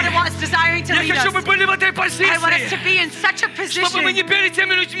where God идти. wants desiring to Я lead хочу, us. чтобы вы были в этой I want us to позиции, be in such a чтобы мы не position были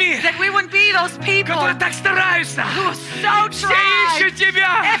теми людьми, that we wouldn't be those people которые так стараются. who so Все try. ищут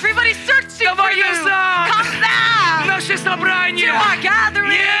тебя. Everybody's searching for Давай you. назад. Come back Наши to собрания. our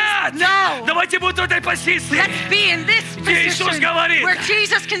gatherings. Нет. No. Давайте Давайте будем в этой позиции, Let's be in this где Иисус position говорит, where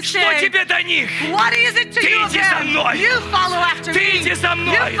Jesus can что say, тебе до них? what is it to Ты you of иди за them? мной. You follow after Ты me. иди за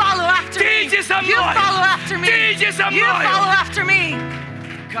мной. You follow after Ты me. иди за You мной. follow after me. Ты иди за You мною. follow after me.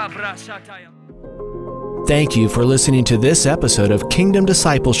 Thank you for listening to this episode of Kingdom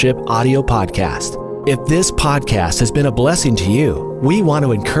Discipleship Audio Podcast. If this podcast has been a blessing to you, we want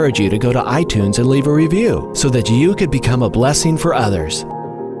to encourage you to go to iTunes and leave a review so that you could become a blessing for others.